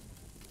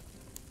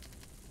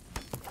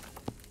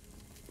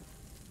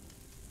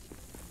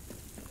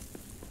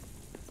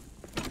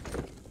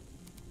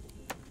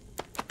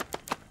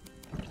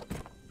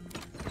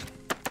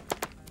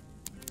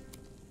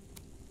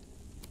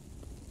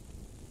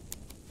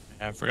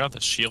 I forgot the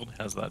shield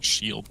has that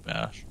shield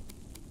bash.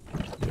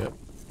 Yep.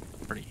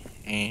 Pretty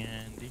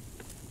handy.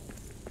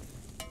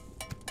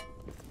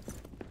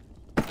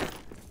 The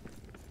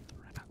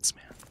rats,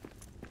 man.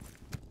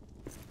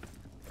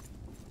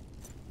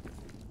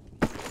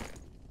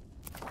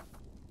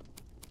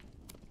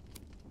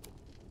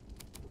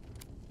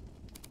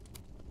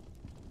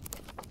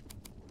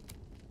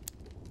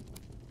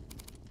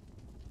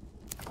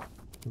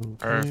 Okay,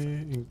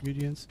 Perfect.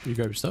 ingredients. You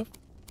got your stuff?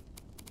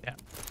 Yeah.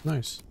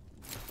 Nice.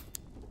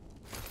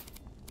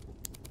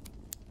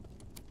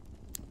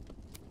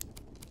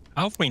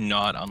 How have we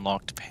not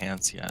unlocked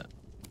pants yet?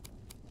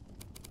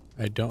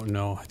 I don't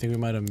know. I think we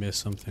might have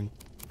missed something.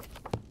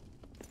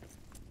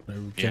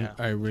 Yeah.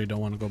 I really don't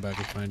want to go back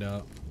and find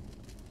out.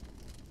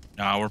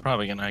 Nah, we're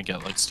probably gonna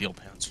get like steel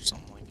pants or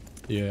something like.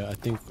 Yeah, I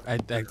think I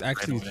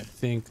actually away.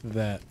 think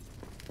that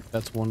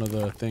that's one of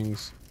the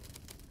things.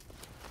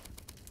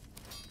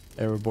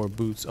 Airborne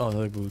boots. Oh,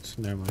 they're boots.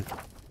 Never mind.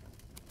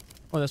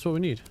 Oh, that's what we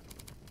need.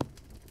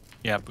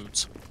 Yeah,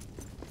 boots.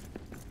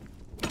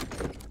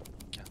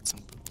 Cats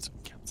and boots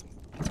and cats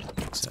and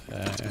boots.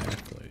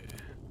 Exactly.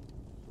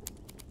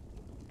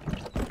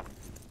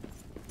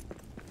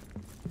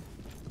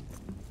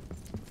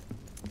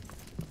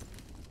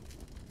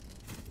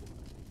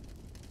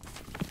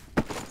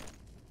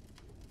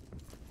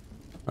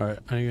 Alright,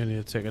 I think I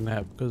need to take a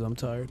nap because I'm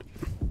tired.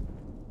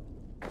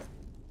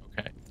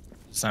 Okay.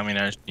 Does that mean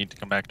I need to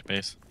come back to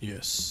base?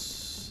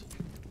 Yes.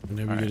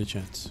 Whenever you Alright. get a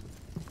chance.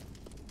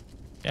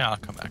 Yeah, I'll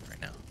come back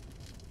right now.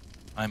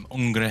 I'm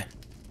hungry.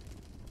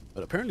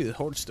 But apparently the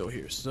horde's still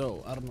here,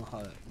 so I don't know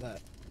how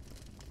that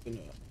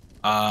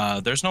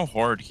gonna... There's no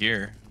horde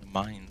here.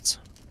 Mines.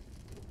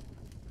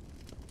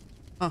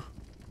 Huh.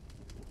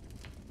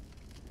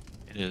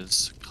 It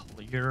is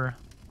clear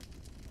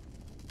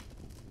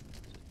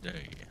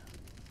today.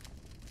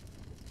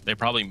 They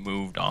probably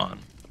moved on.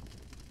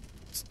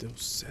 It still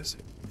says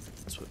it.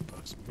 That's what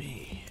bugs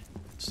me.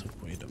 So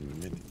wait a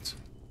minute.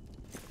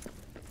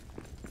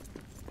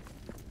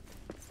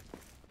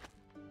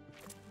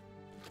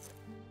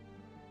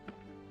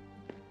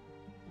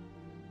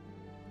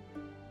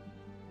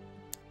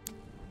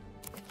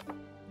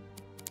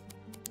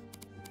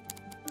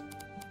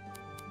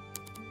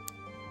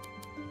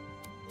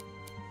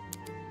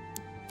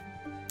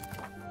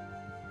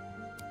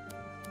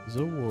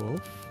 The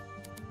wolf.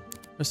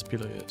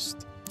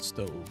 Aspilist.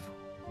 Stove.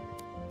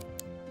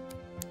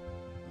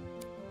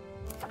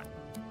 Oh,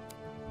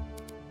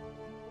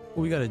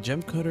 we got a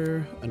gem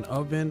cutter, an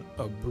oven,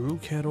 a brew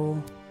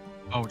kettle.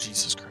 Oh,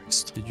 Jesus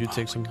Christ. Did you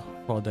take some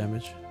fall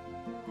damage?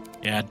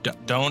 Yeah,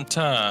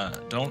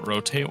 don't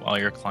rotate while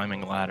you're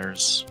climbing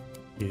ladders.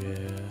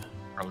 Yeah,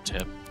 Pro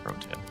tip, pro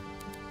tip.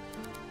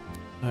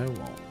 I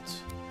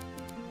won't.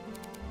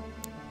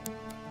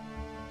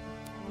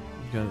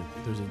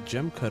 There's a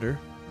gem cutter.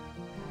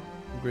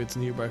 Upgrades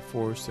nearby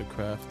forest to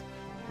craft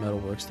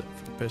metalworks that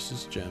for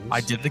precious gems. I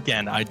did it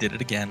again. I did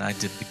it again. I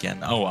did it again.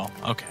 Oh well.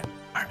 Okay.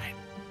 All right.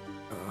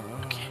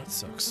 That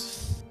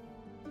sucks.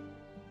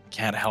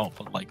 Can't help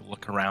but like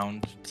look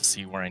around to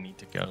see where I need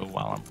to go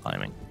while I'm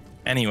climbing.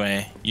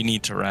 Anyway, you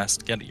need to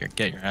rest. Get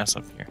your ass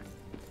up here.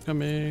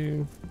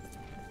 Coming.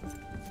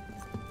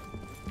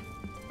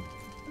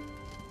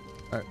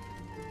 All right.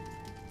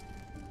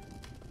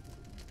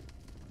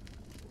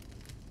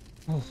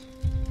 Oh.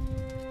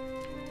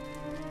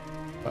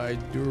 By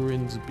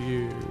Durin's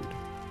beard.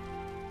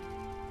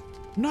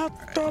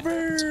 Not the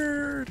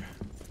beard.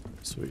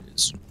 Sweet.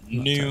 It's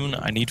noon.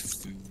 I need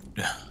food.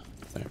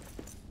 There.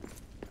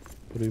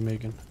 What are you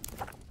making?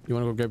 You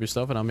want to go grab your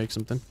stuff and I'll make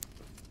something?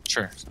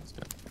 Sure. Sounds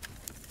good.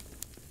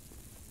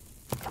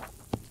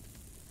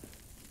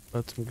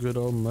 That's some good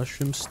old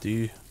mushroom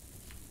stew.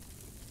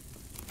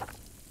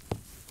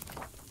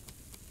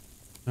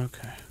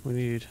 Okay, we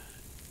need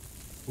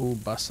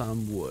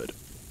balsam wood,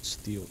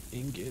 steel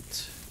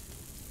ingot.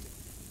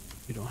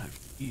 We don't have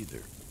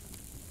either.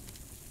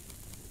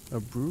 A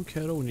brew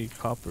kettle, we need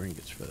copper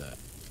ingots for that.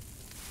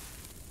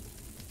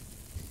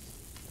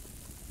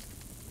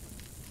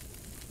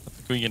 I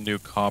think we can do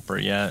copper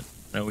yet.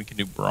 No, we can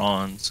do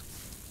bronze.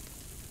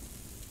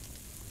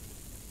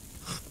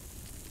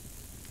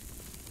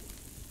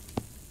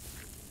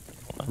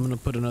 I'm gonna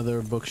put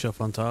another bookshelf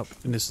on top,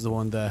 and this is the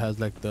one that has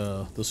like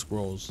the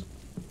scrolls.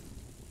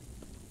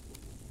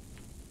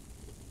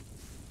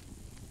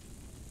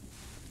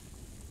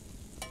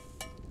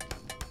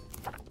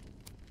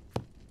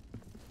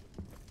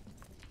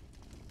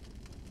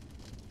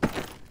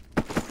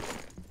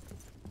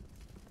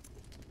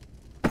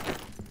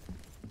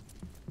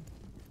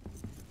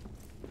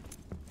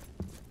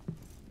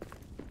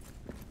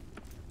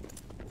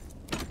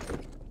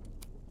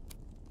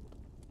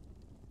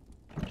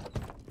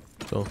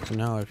 So for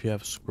now, if you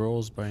have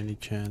scrolls by any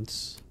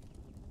chance,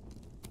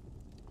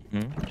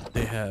 we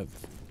have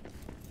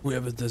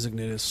a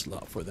designated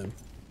slot for them.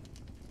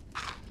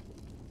 Oh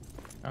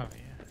yeah.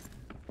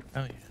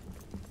 Oh yeah.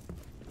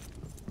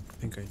 I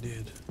think I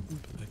did,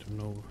 but I don't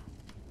know.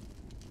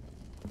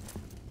 I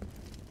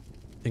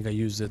think I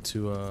used it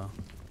to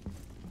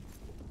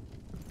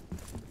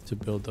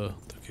build the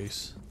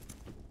case.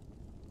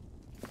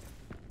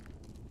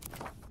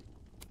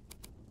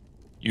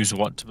 Use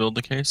what to build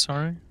the case?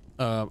 Sorry.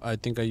 I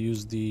think I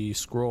used the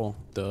scroll,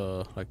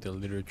 the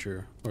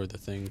literature or the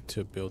thing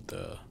to build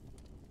the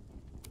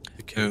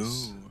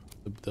case,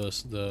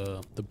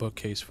 the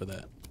bookcase for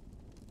that.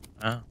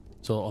 Ah.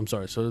 So I'm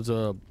sorry. So there's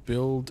a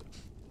build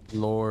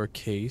lore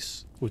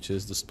case, which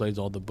displays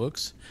all the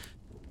books.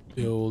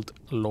 Build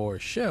lore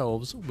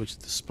shelves, which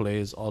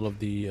displays all of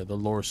the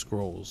lore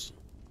scrolls.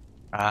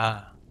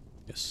 Ah.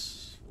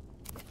 Yes.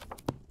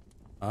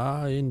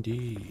 Ah,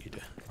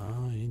 indeed.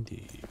 Ah,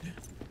 indeed.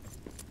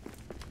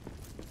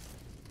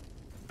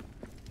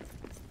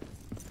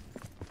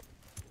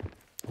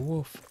 A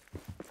wolf.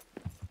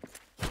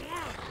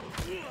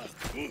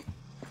 Give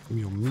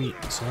me your meat,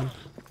 son.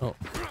 Oh,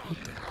 what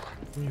the?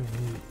 Give me your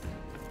meat.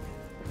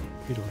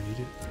 You don't need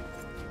it.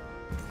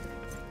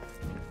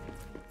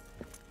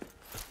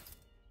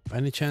 By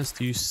any chance,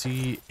 do you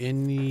see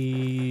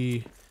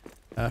any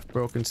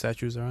half-broken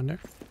statues around there?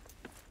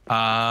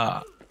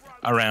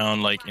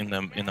 Around like in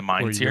the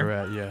mines Where here. you're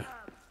at,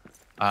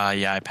 yeah.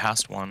 Yeah, I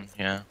passed one.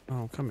 Yeah.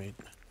 Oh, come in.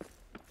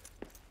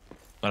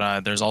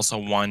 But there's also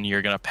one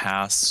you're gonna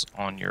pass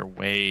on your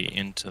way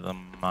into the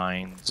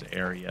mines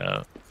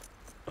area,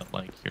 but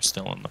like you're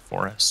still in the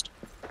forest.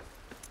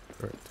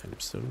 Right, I'm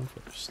still in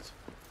first.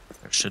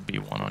 There should be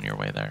one on your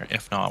way there.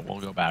 If not, we'll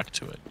go back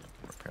to it. You can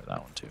repair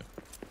that one too.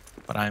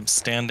 But I'm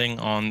standing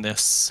on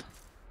this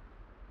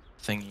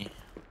thingy.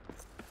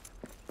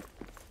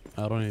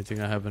 I don't even think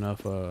I have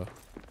enough. I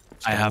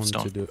have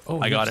stone stone. to do. Oh,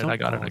 I you got have it. I stone?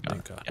 got it. Oh, I got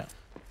thank it. God. Yeah.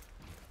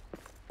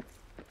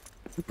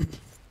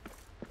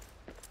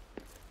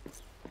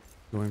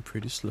 Going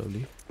pretty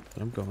slowly,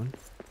 but I'm going.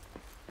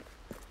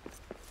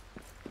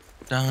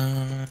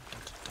 Dun,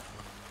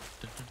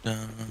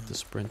 dun, The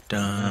sprint.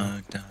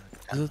 dun, dun,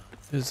 dun.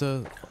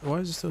 Why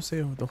does it still say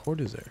the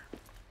horde is there?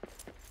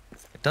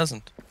 It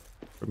doesn't.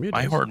 For me, it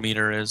My does. horde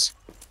meter is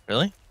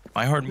really.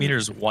 My horde meter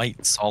is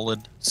white,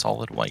 solid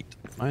white.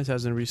 Mine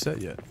hasn't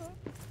reset yet.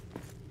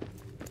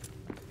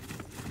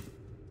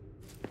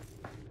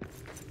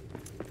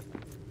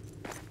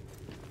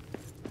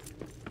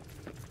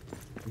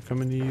 I'm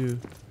coming to you.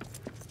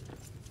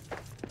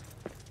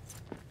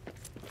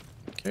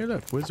 Okay,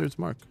 look, Wizard's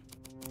Mark.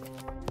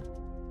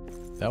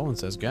 That one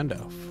says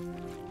Gandalf.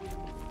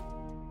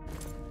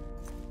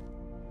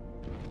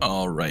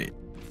 All right,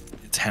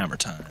 it's hammer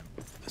time.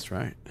 That's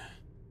right.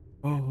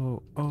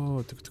 Oh.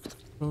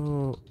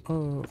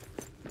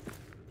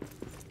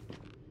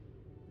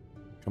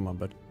 Come on,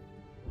 bud.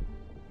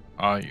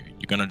 Oh, you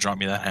gonna drop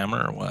me that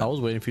hammer or what? I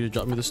was waiting for you to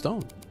drop me the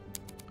stone.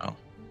 Oh,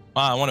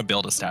 I want to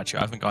build a statue.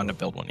 I haven't gotten to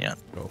build one yet.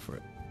 Go for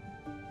it.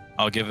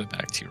 I'll give it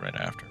back to you right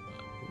after.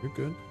 But You're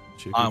good.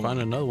 So you I can find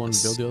wanna another do one,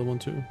 this. build the other one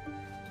too.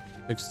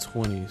 It's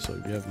 20, so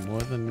if you have more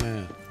than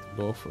that,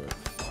 go for it.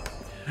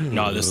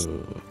 no,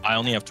 I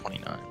only have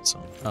 29.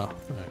 So Oh,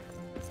 right.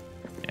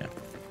 yeah.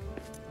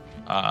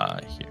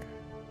 Here.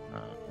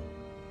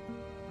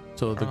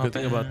 So the Oh, good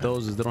thing about man.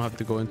 those is they don't have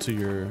to go into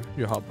your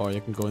hotbar.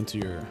 You can go into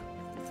your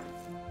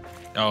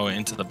Oh,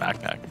 into the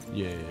backpack.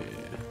 yeah.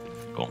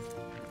 Cool.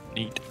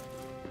 Neat.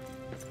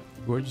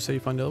 Where'd you say you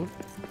found the other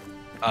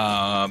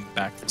one?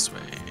 Back this way.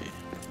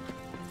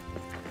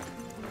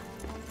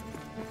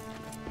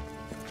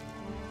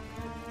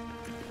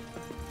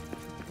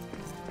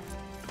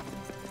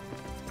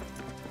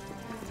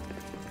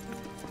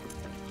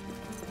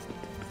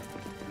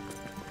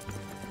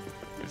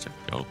 There's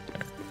a goat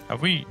there.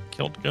 Have we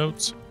killed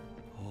goats?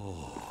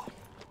 Oh,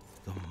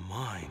 the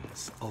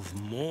mines of I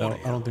Moria.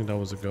 don't think that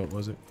was a goat,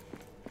 was it?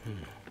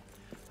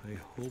 I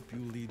hope you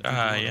lead me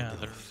Yeah. well,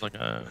 There's like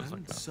a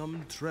and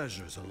some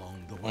treasures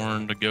along the way.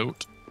 horned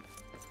goat.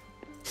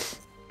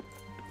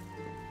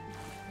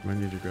 I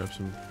need to grab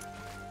some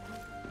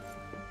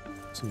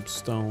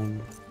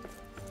stone.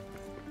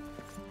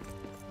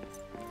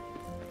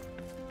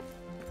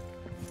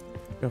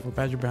 Careful,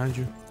 badger behind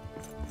you.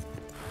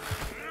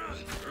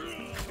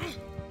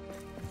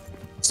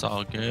 It's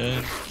all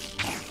good.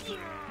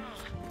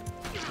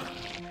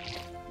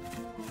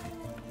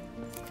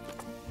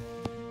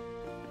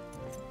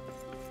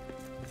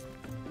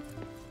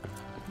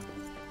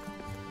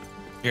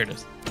 Here it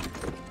is.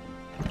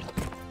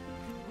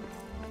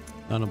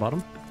 On the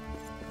bottom?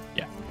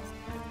 Yeah.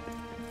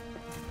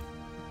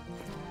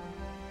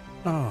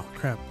 Oh,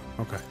 crap.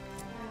 Okay.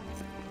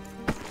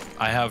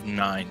 I have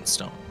 9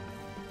 stone.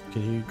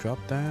 Can you drop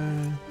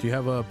that? Do you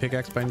have a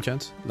pickaxe by any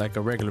chance? Like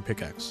a regular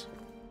pickaxe?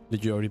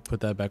 Did you already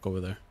put that back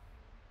over there?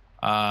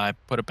 I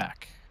put it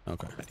back.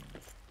 Okay.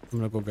 I'm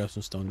gonna go grab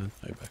some stone then.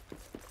 Right back.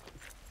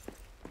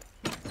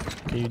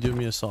 Can you do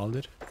me a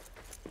solid?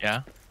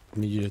 Yeah? I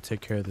need you to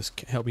take care of this.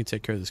 Help me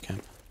take care of this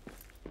camp.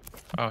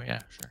 Oh, yeah,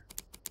 sure.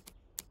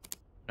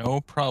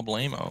 No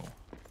problemo.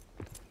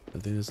 I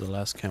think this is the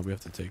last camp we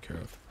have to take care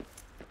of.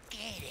 Get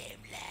him,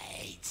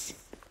 lads.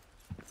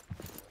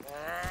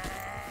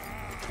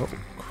 Oh,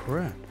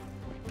 crap.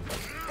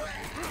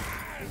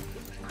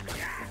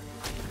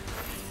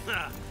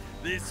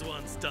 This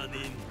one's done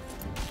in.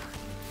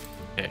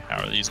 Okay,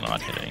 how are these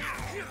not hitting?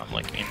 I'm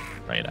like aiming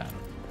right at them.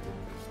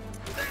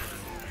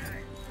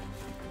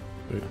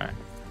 Good. Alright.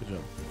 Good job.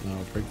 Now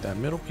break that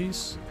middle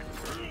piece.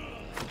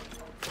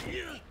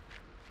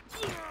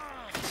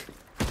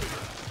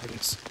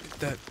 Let's get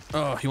that.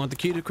 Oh, you want the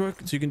key to quick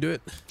so you can do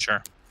it?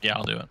 Sure. Yeah,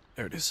 I'll do it.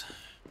 There it is.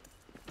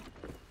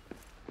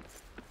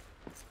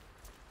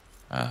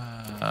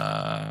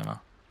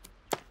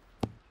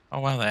 Oh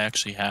wow, they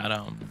actually had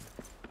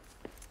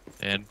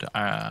they had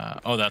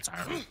oh, that's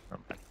iron.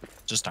 Never mind.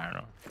 Just iron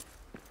ore.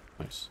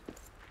 Nice.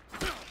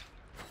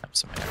 Have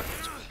some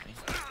arrows with me.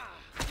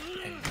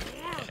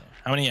 Yeah.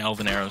 How many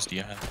elven arrows do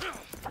you have?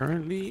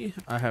 Currently,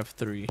 I have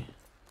 3.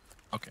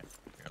 Okay.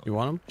 Here, You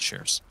want them?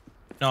 shares.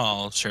 No,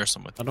 I'll share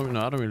some with I you. don't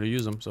know. I don't really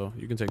use them, so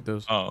you can take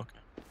those. Oh, okay.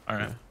 All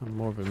right. Yeah, I'm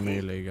more of a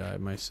melee guy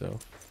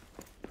myself.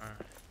 All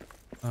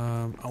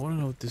right. I want to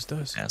know what this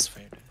does. That's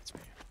fair. That's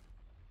fair.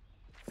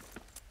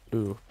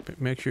 Ooh,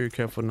 make sure you're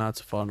careful not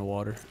to fall in the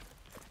water.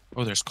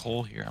 Oh, there's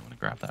coal here. I'm gonna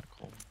grab that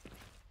coal.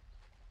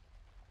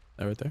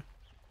 That right there?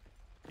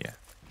 Yeah.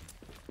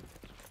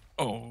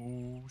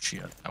 Oh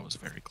shit, that was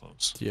very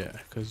close. Yeah,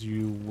 because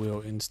you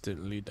will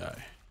instantly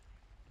die.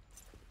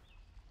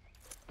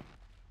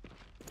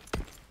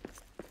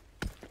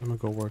 I'm gonna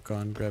go work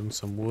on grabbing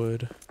some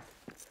wood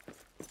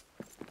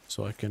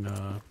so I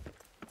can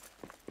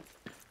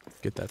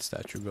get that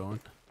statue going.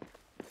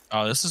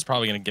 Oh, this is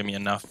probably gonna give me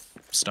enough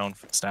stone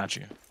for the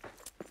statue.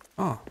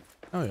 Oh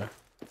yeah.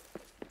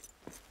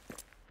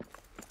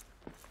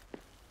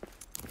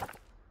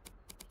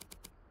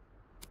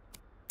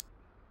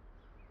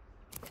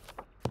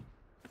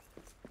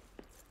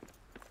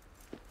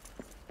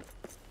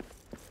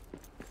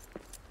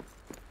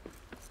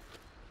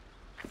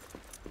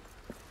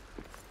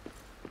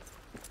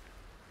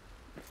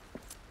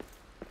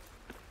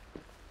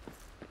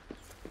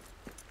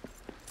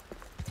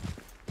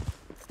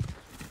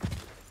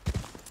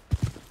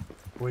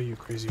 Away, you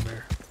crazy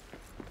bear.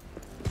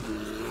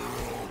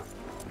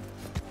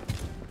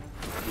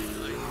 I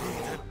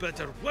need a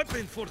better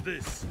weapon for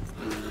this.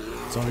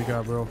 That's all you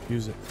got, bro.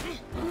 Use it.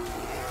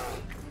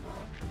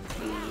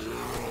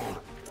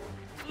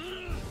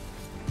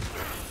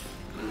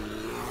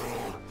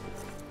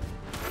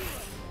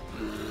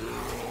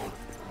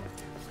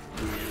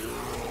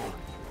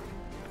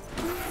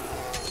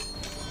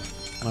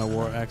 My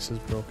war axe is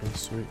broken.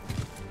 Sweet.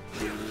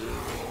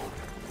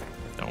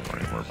 Don't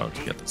worry, we're about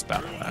to get this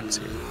battle axe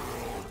here.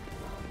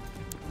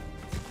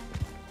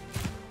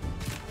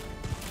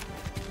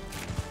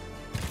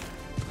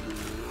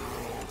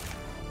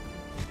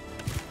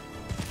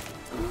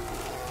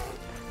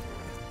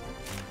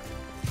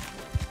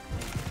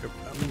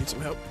 I'm gonna need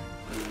some help.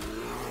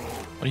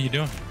 What are you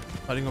doing?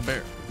 Fighting a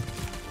bear.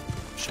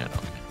 Shit,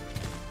 okay.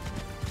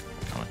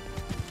 Coming.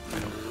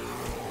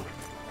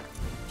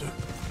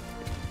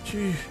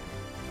 Gee.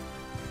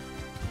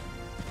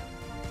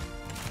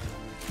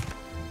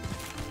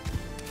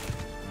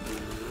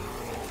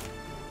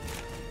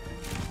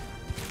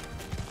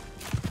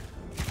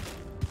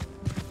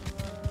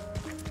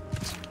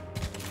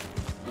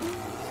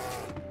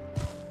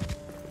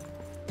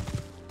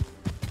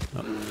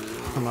 No,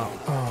 come out.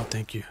 Oh,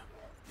 thank you.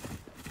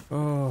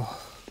 Oh.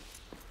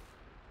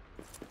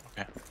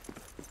 Okay.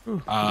 Ooh, you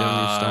got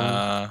any stone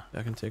Uh,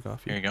 I can take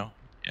off here you go.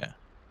 Yeah.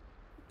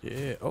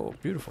 Yeah. Oh,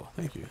 beautiful.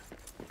 Thank you.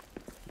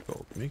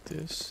 Go make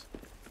this.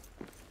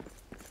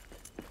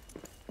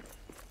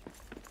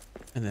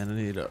 And then I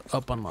need to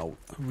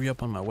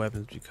re-up on my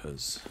weapons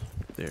because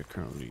they're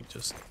currently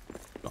just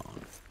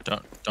gone.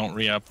 Don't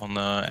re-up on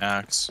the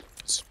axe,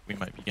 'cause we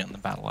might be getting the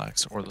battle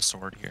axe or the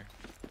sword here.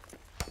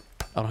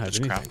 I don't have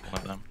Just anything. craft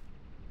one of them.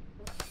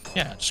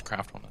 Yeah, just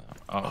craft one of them.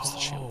 Oh, it's the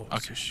shield.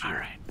 it's Okay, a shield. all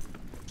right.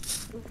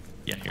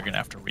 Yeah, you're gonna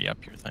have to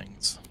re-up your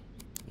things.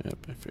 Yep,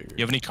 I figured.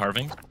 You have any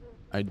carving?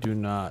 I do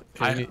not.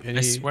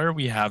 I swear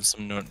we have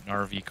some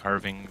Narvi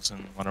carvings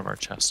in one of our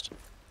chests.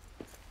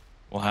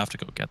 We'll have to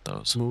go get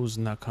those. Moose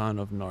Nakan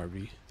of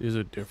Narvi. These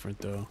are different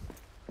though.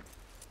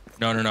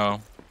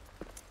 No.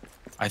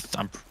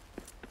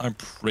 I'm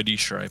pretty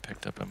sure I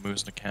picked up a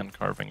Moose Nakan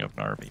carving of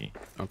Narvi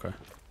Okay.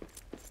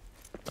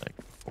 like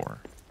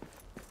before.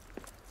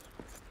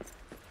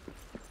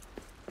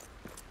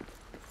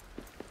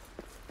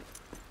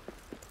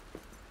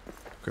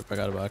 Crap, I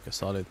got about like a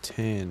solid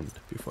 10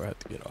 before I have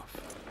to get off.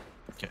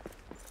 Okay.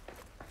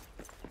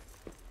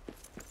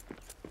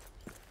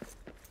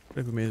 I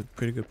think we made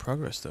pretty good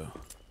progress though.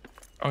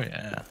 Oh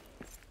yeah.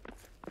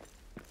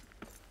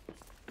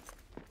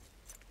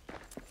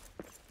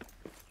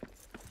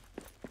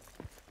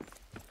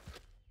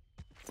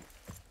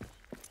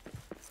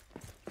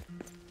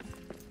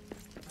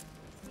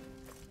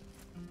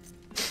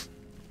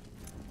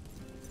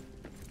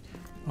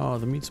 Oh,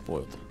 the meat's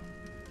spoiled.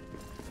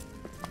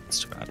 That's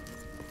too bad.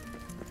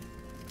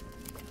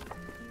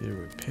 Need a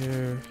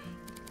repair.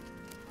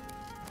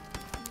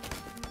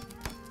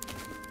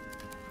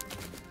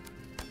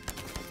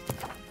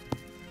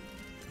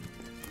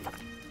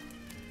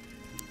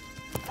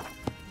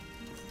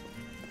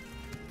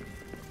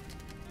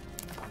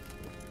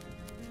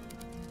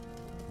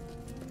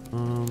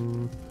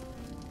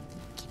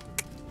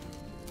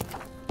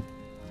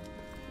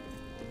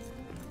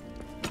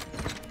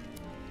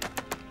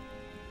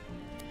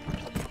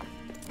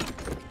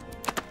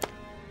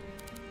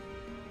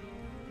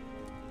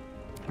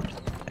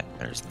 Yeah,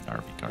 there's the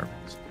Narvi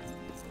carvings.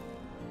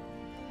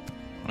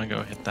 I'm gonna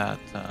go hit that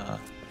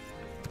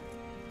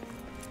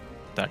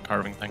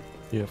carving thing.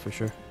 Yeah, for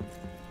sure.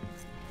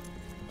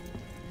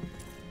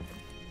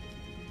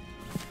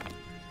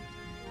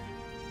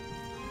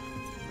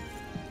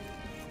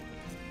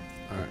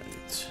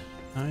 Alright.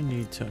 I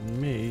need to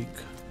make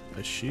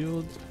a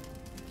shield.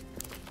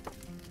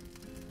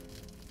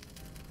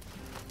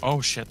 Oh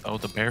shit! Oh,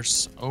 the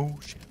bears. Oh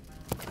shit!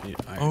 I need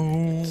iron Oh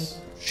ingots.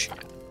 shit!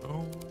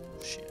 Oh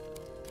shit!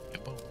 Yeah,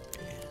 boy.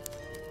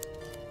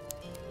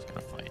 He's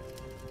gonna fight.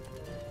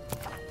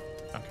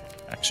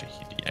 actually,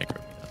 he de-aggroed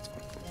me. That's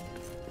fine.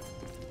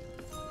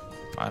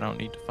 If I don't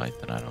need to fight,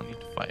 then I don't need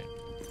to fight.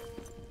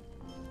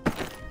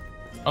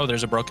 Oh,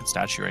 there's a broken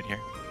statue right here.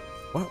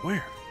 What?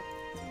 Where?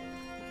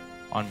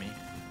 On me.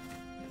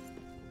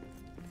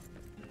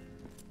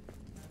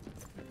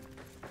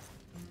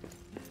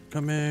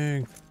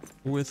 Coming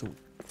with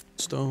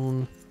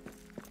stone.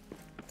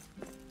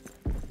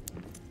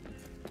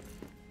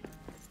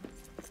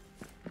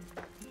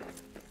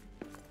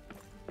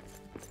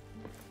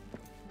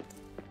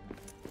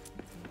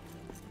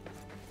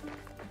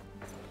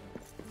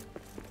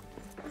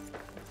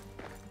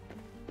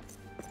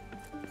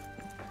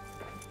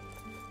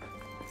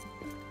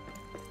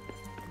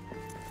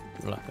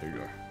 Voila, there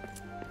you are.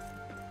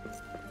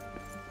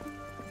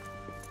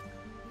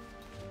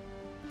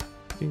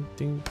 Ding,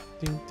 ding,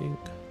 ding, ding,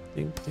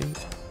 ding, ding.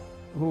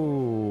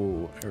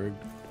 Ooh,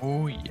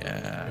 Oh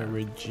yeah.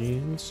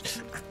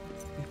 Erigeans.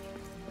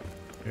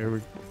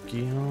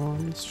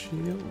 Erigeon's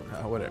shield?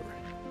 Whatever.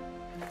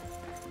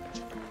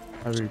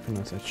 How do you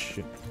pronounce that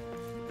shit?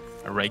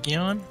 A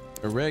Region?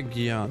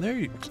 Eregion. There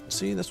you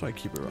see, that's why I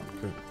keep it wrong.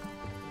 Good.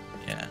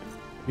 Yeah.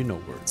 You know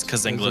words. It's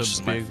because There's English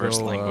a is my big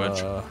first ol',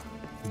 language.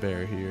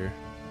 Bear here.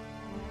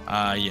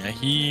 Yeah,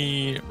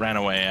 he ran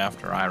away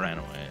after I ran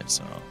away,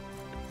 so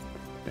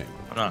Okay.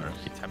 I'm not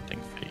really tempting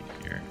fate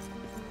here.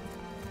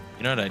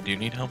 You know what I do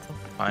need help with?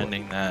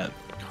 Finding that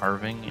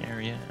carving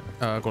area.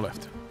 Go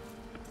left.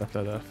 Left,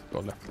 left, left. Go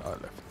left,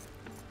 left.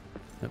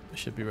 Yep, it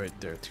should be right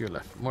there. To your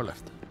left. More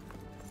left.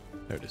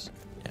 There it is.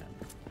 Yeah.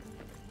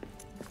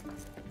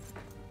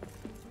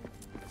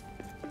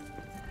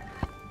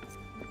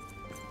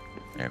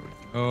 There we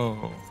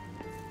go.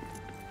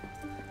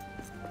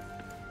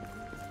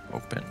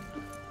 Open.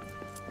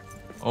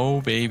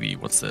 Oh baby,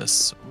 what's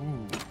this?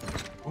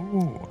 Ooh. Ooh.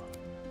 Oh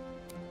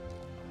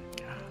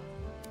my god.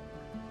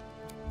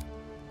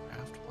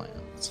 Craft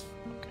plans.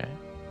 Okay.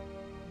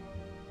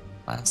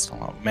 Last a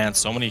lot. Man,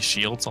 so many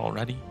shields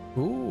already.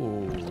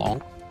 Ooh.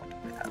 Long.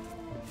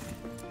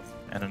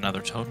 And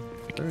another totem.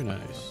 Very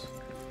nice.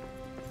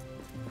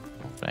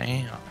 Oh,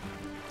 damn.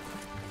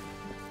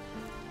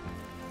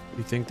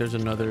 You think there's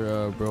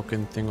another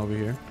broken thing over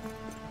here?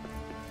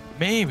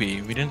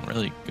 Maybe. We didn't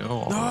really go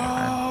all the way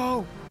around.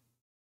 No!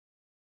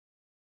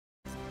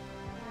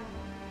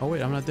 Oh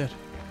wait, I'm not dead.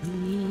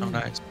 Oh,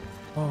 nice.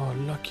 Oh,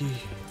 lucky.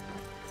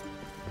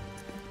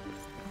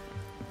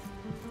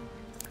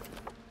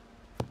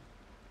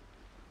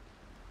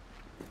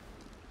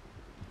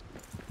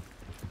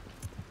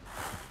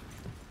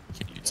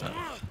 Can use that.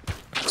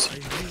 I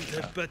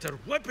need a better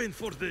weapon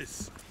for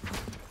this.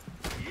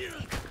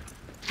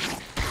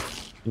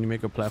 Can you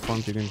make a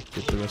platform so you can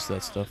get the rest of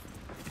that stuff?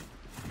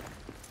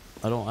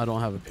 I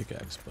don't have a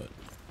pickaxe, but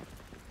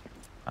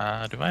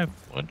Do I have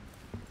wood?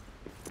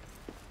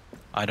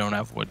 I don't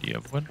have wood. Do you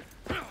have wood?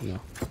 no.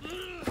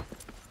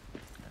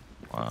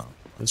 Wow.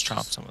 Let's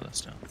chop some of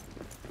this down.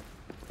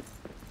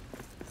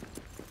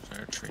 Is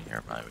there a tree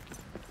nearby we can...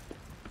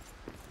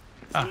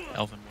 Ah,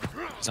 elven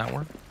wood. Does that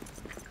work?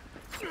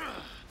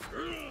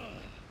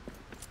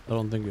 I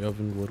don't think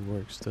oven wood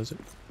works, does it?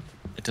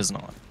 It does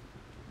not.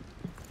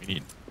 We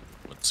need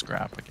wood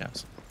scrap, I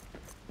guess.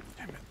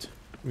 Damn it.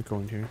 Let me go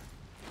in here.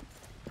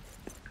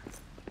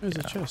 There's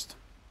a Yeah. chest.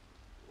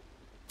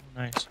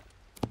 Nice.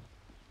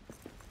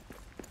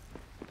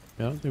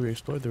 Yeah, I don't think we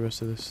explored the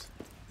rest of this.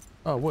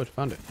 Oh, wood.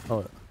 Found it.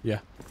 Oh, yeah.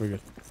 We're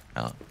good.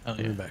 Hell Give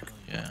yeah. me back. Hell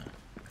yeah.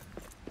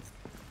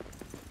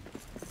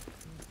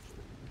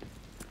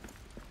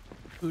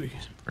 Ooh.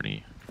 It's a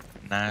pretty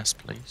nice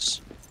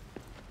place.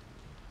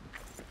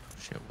 Oh,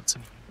 shit, what's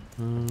in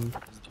here? This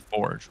is the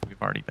forge.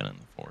 We've already been in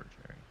the forge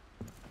area.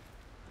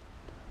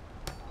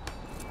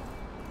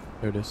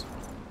 There it is.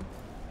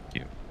 Thank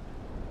you.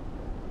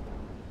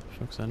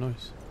 Fuck's that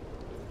noise?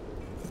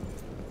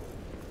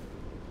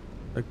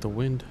 Like the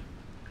wind.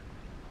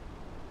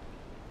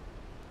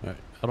 Alright,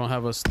 I don't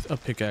have a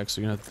pickaxe, so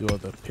you're gonna have to do all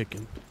the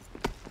picking.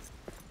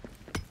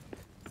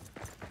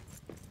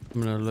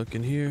 I'm gonna look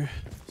in here,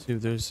 see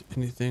if there's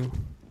anything.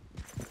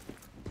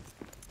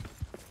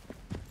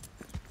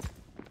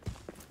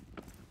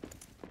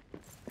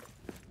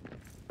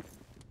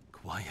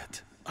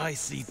 Quiet. I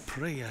see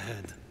prey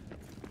ahead.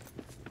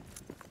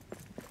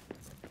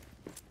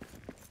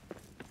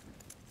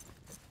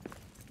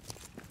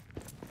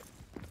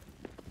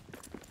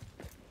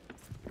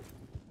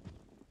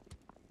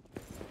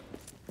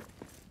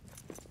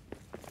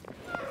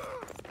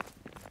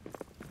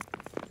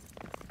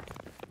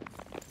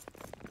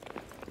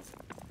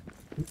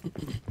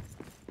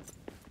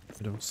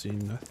 I don't see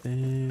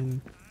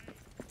nothing.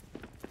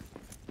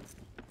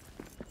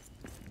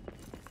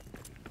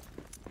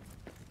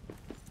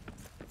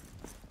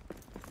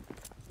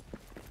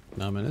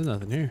 Nah, man, there's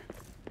nothing here.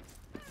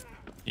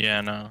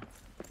 Yeah, no.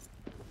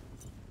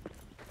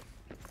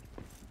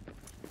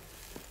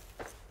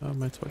 Oh,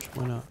 my torch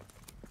went out.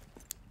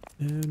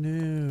 Oh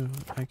no,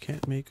 I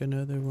can't make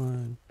another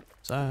one.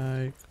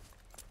 Psych.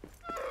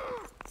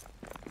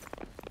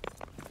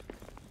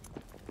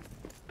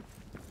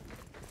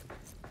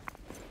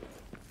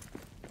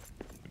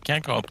 We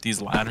can't go up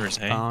these ladders,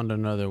 hey? Found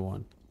another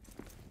one.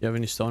 You have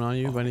any stone on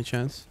you by any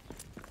chance?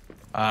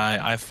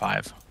 I have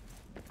 5.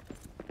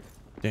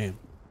 Damn.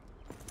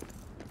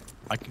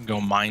 I can go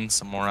mine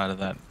some more out of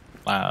that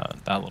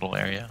little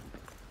area.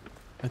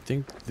 I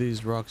think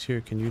these rocks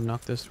here, can you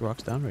knock these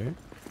rocks down right here?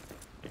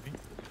 Maybe.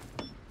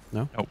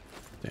 No? Nope.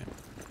 Damn.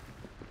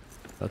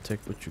 I'll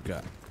take what you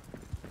got.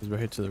 Because right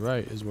here to the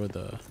right is where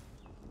the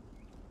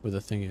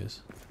thing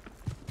is.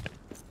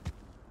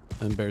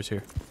 And bear's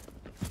here.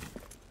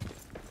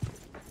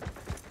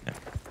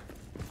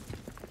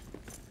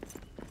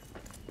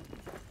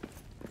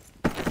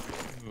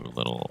 Ooh,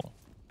 little.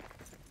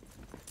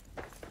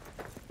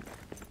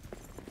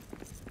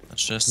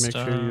 Let's just Make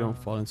sure you don't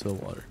fall into the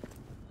water.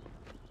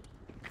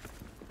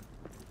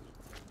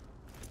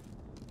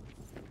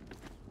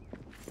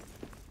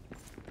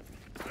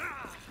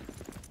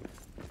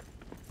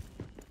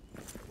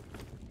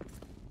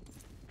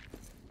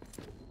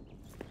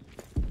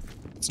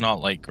 It's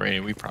not light gray.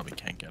 We probably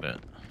can't get it.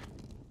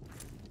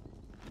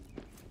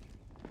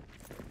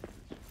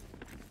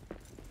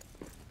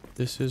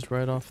 This is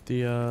right off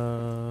the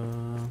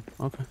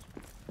okay.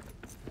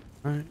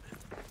 Alright.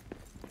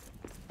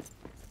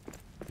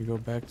 We go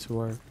back to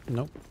our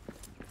nope.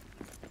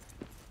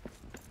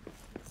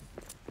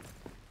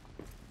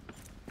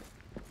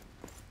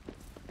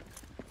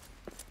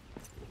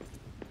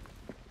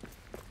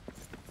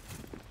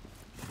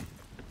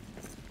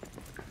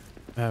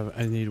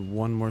 I need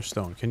one more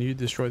stone. Can you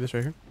destroy this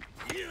right here?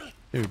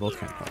 Maybe we both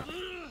can.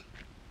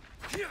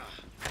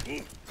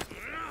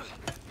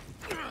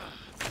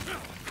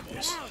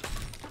 Yes.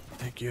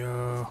 Thank you.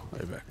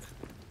 Right back.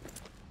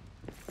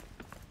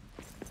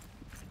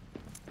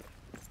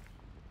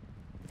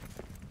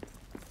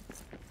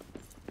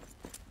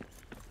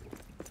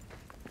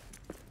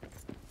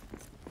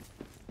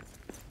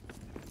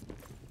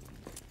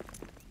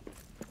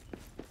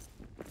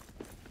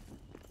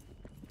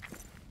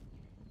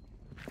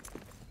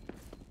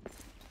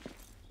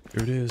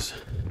 Here it is.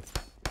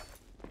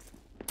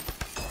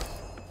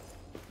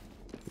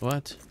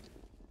 What?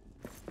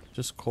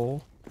 Just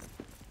coal?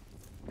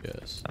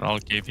 Yes. That all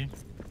it gave you?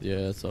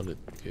 Yeah, that's all it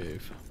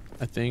gave.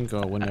 I think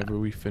whenever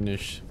we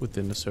finish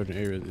within a certain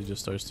area, it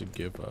just starts to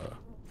give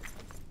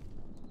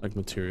like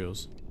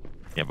materials.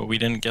 Yeah, but we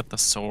didn't get the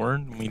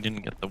sword. We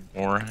didn't get the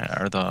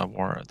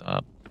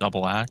the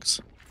double axe.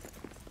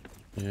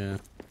 Yeah,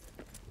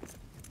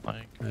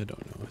 Like, I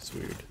don't know. It's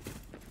weird.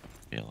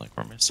 I feel like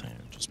we're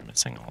just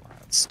missing all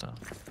that stuff.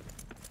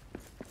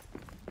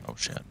 Oh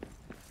shit.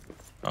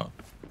 Oh,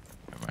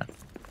 never mind.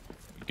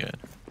 We good.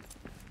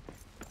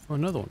 Oh,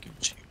 another one.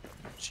 Gucci,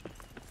 Gucci.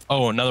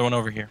 Oh, another one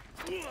over here.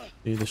 Can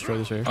you destroy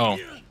this area? Oh,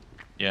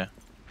 yeah.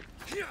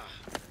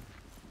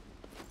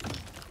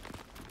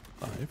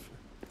 5.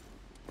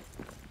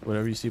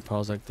 Whatever you see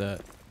piles like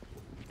that.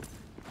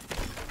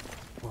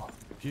 Oh,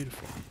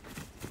 beautiful.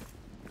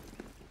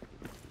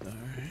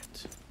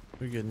 Alright.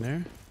 We're getting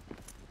there.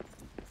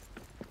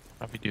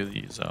 How we do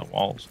these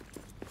walls?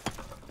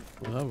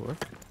 Will that work?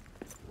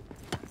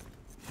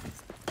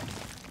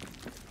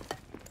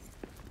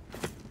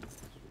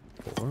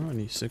 Four. I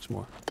need 6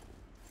 more.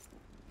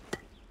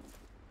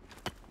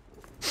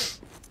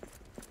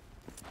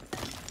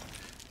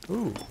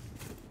 Ooh.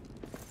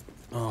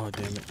 Oh,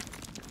 damn it.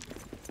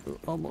 We're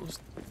almost.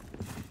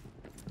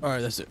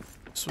 Alright, that's it.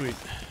 Sweet.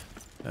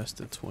 That's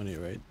the 20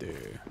 right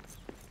there.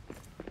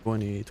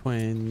 20,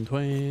 twin.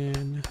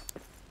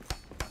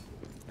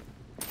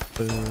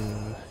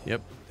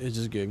 Yep. It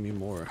just gave me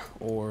more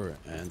ore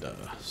and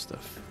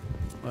stuff.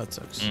 Well, that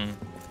sucks.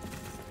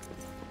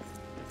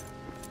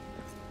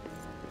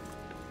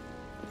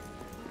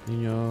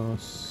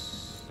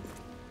 Niños.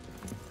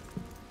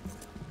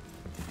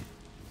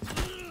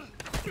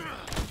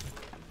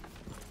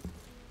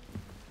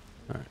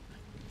 Alright.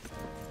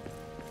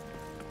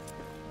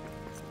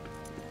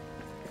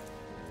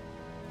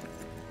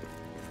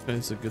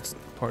 It's a good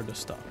part to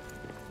stop.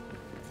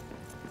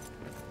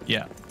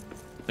 Yeah.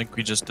 I think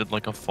we just did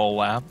like a full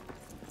lab.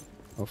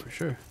 Oh, for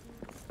sure.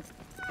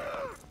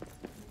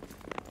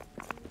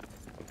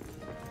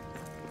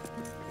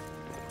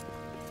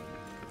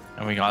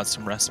 And we got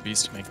some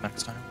recipes to make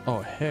next time. Oh,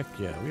 heck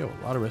yeah. We have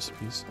a lot of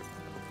recipes.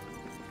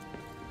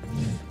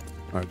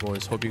 Alright,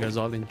 boys. Hope you guys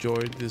all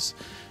enjoyed this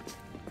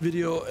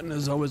video. And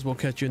as always, we'll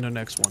catch you in the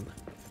next one.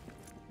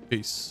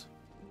 Peace.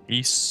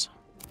 Peace.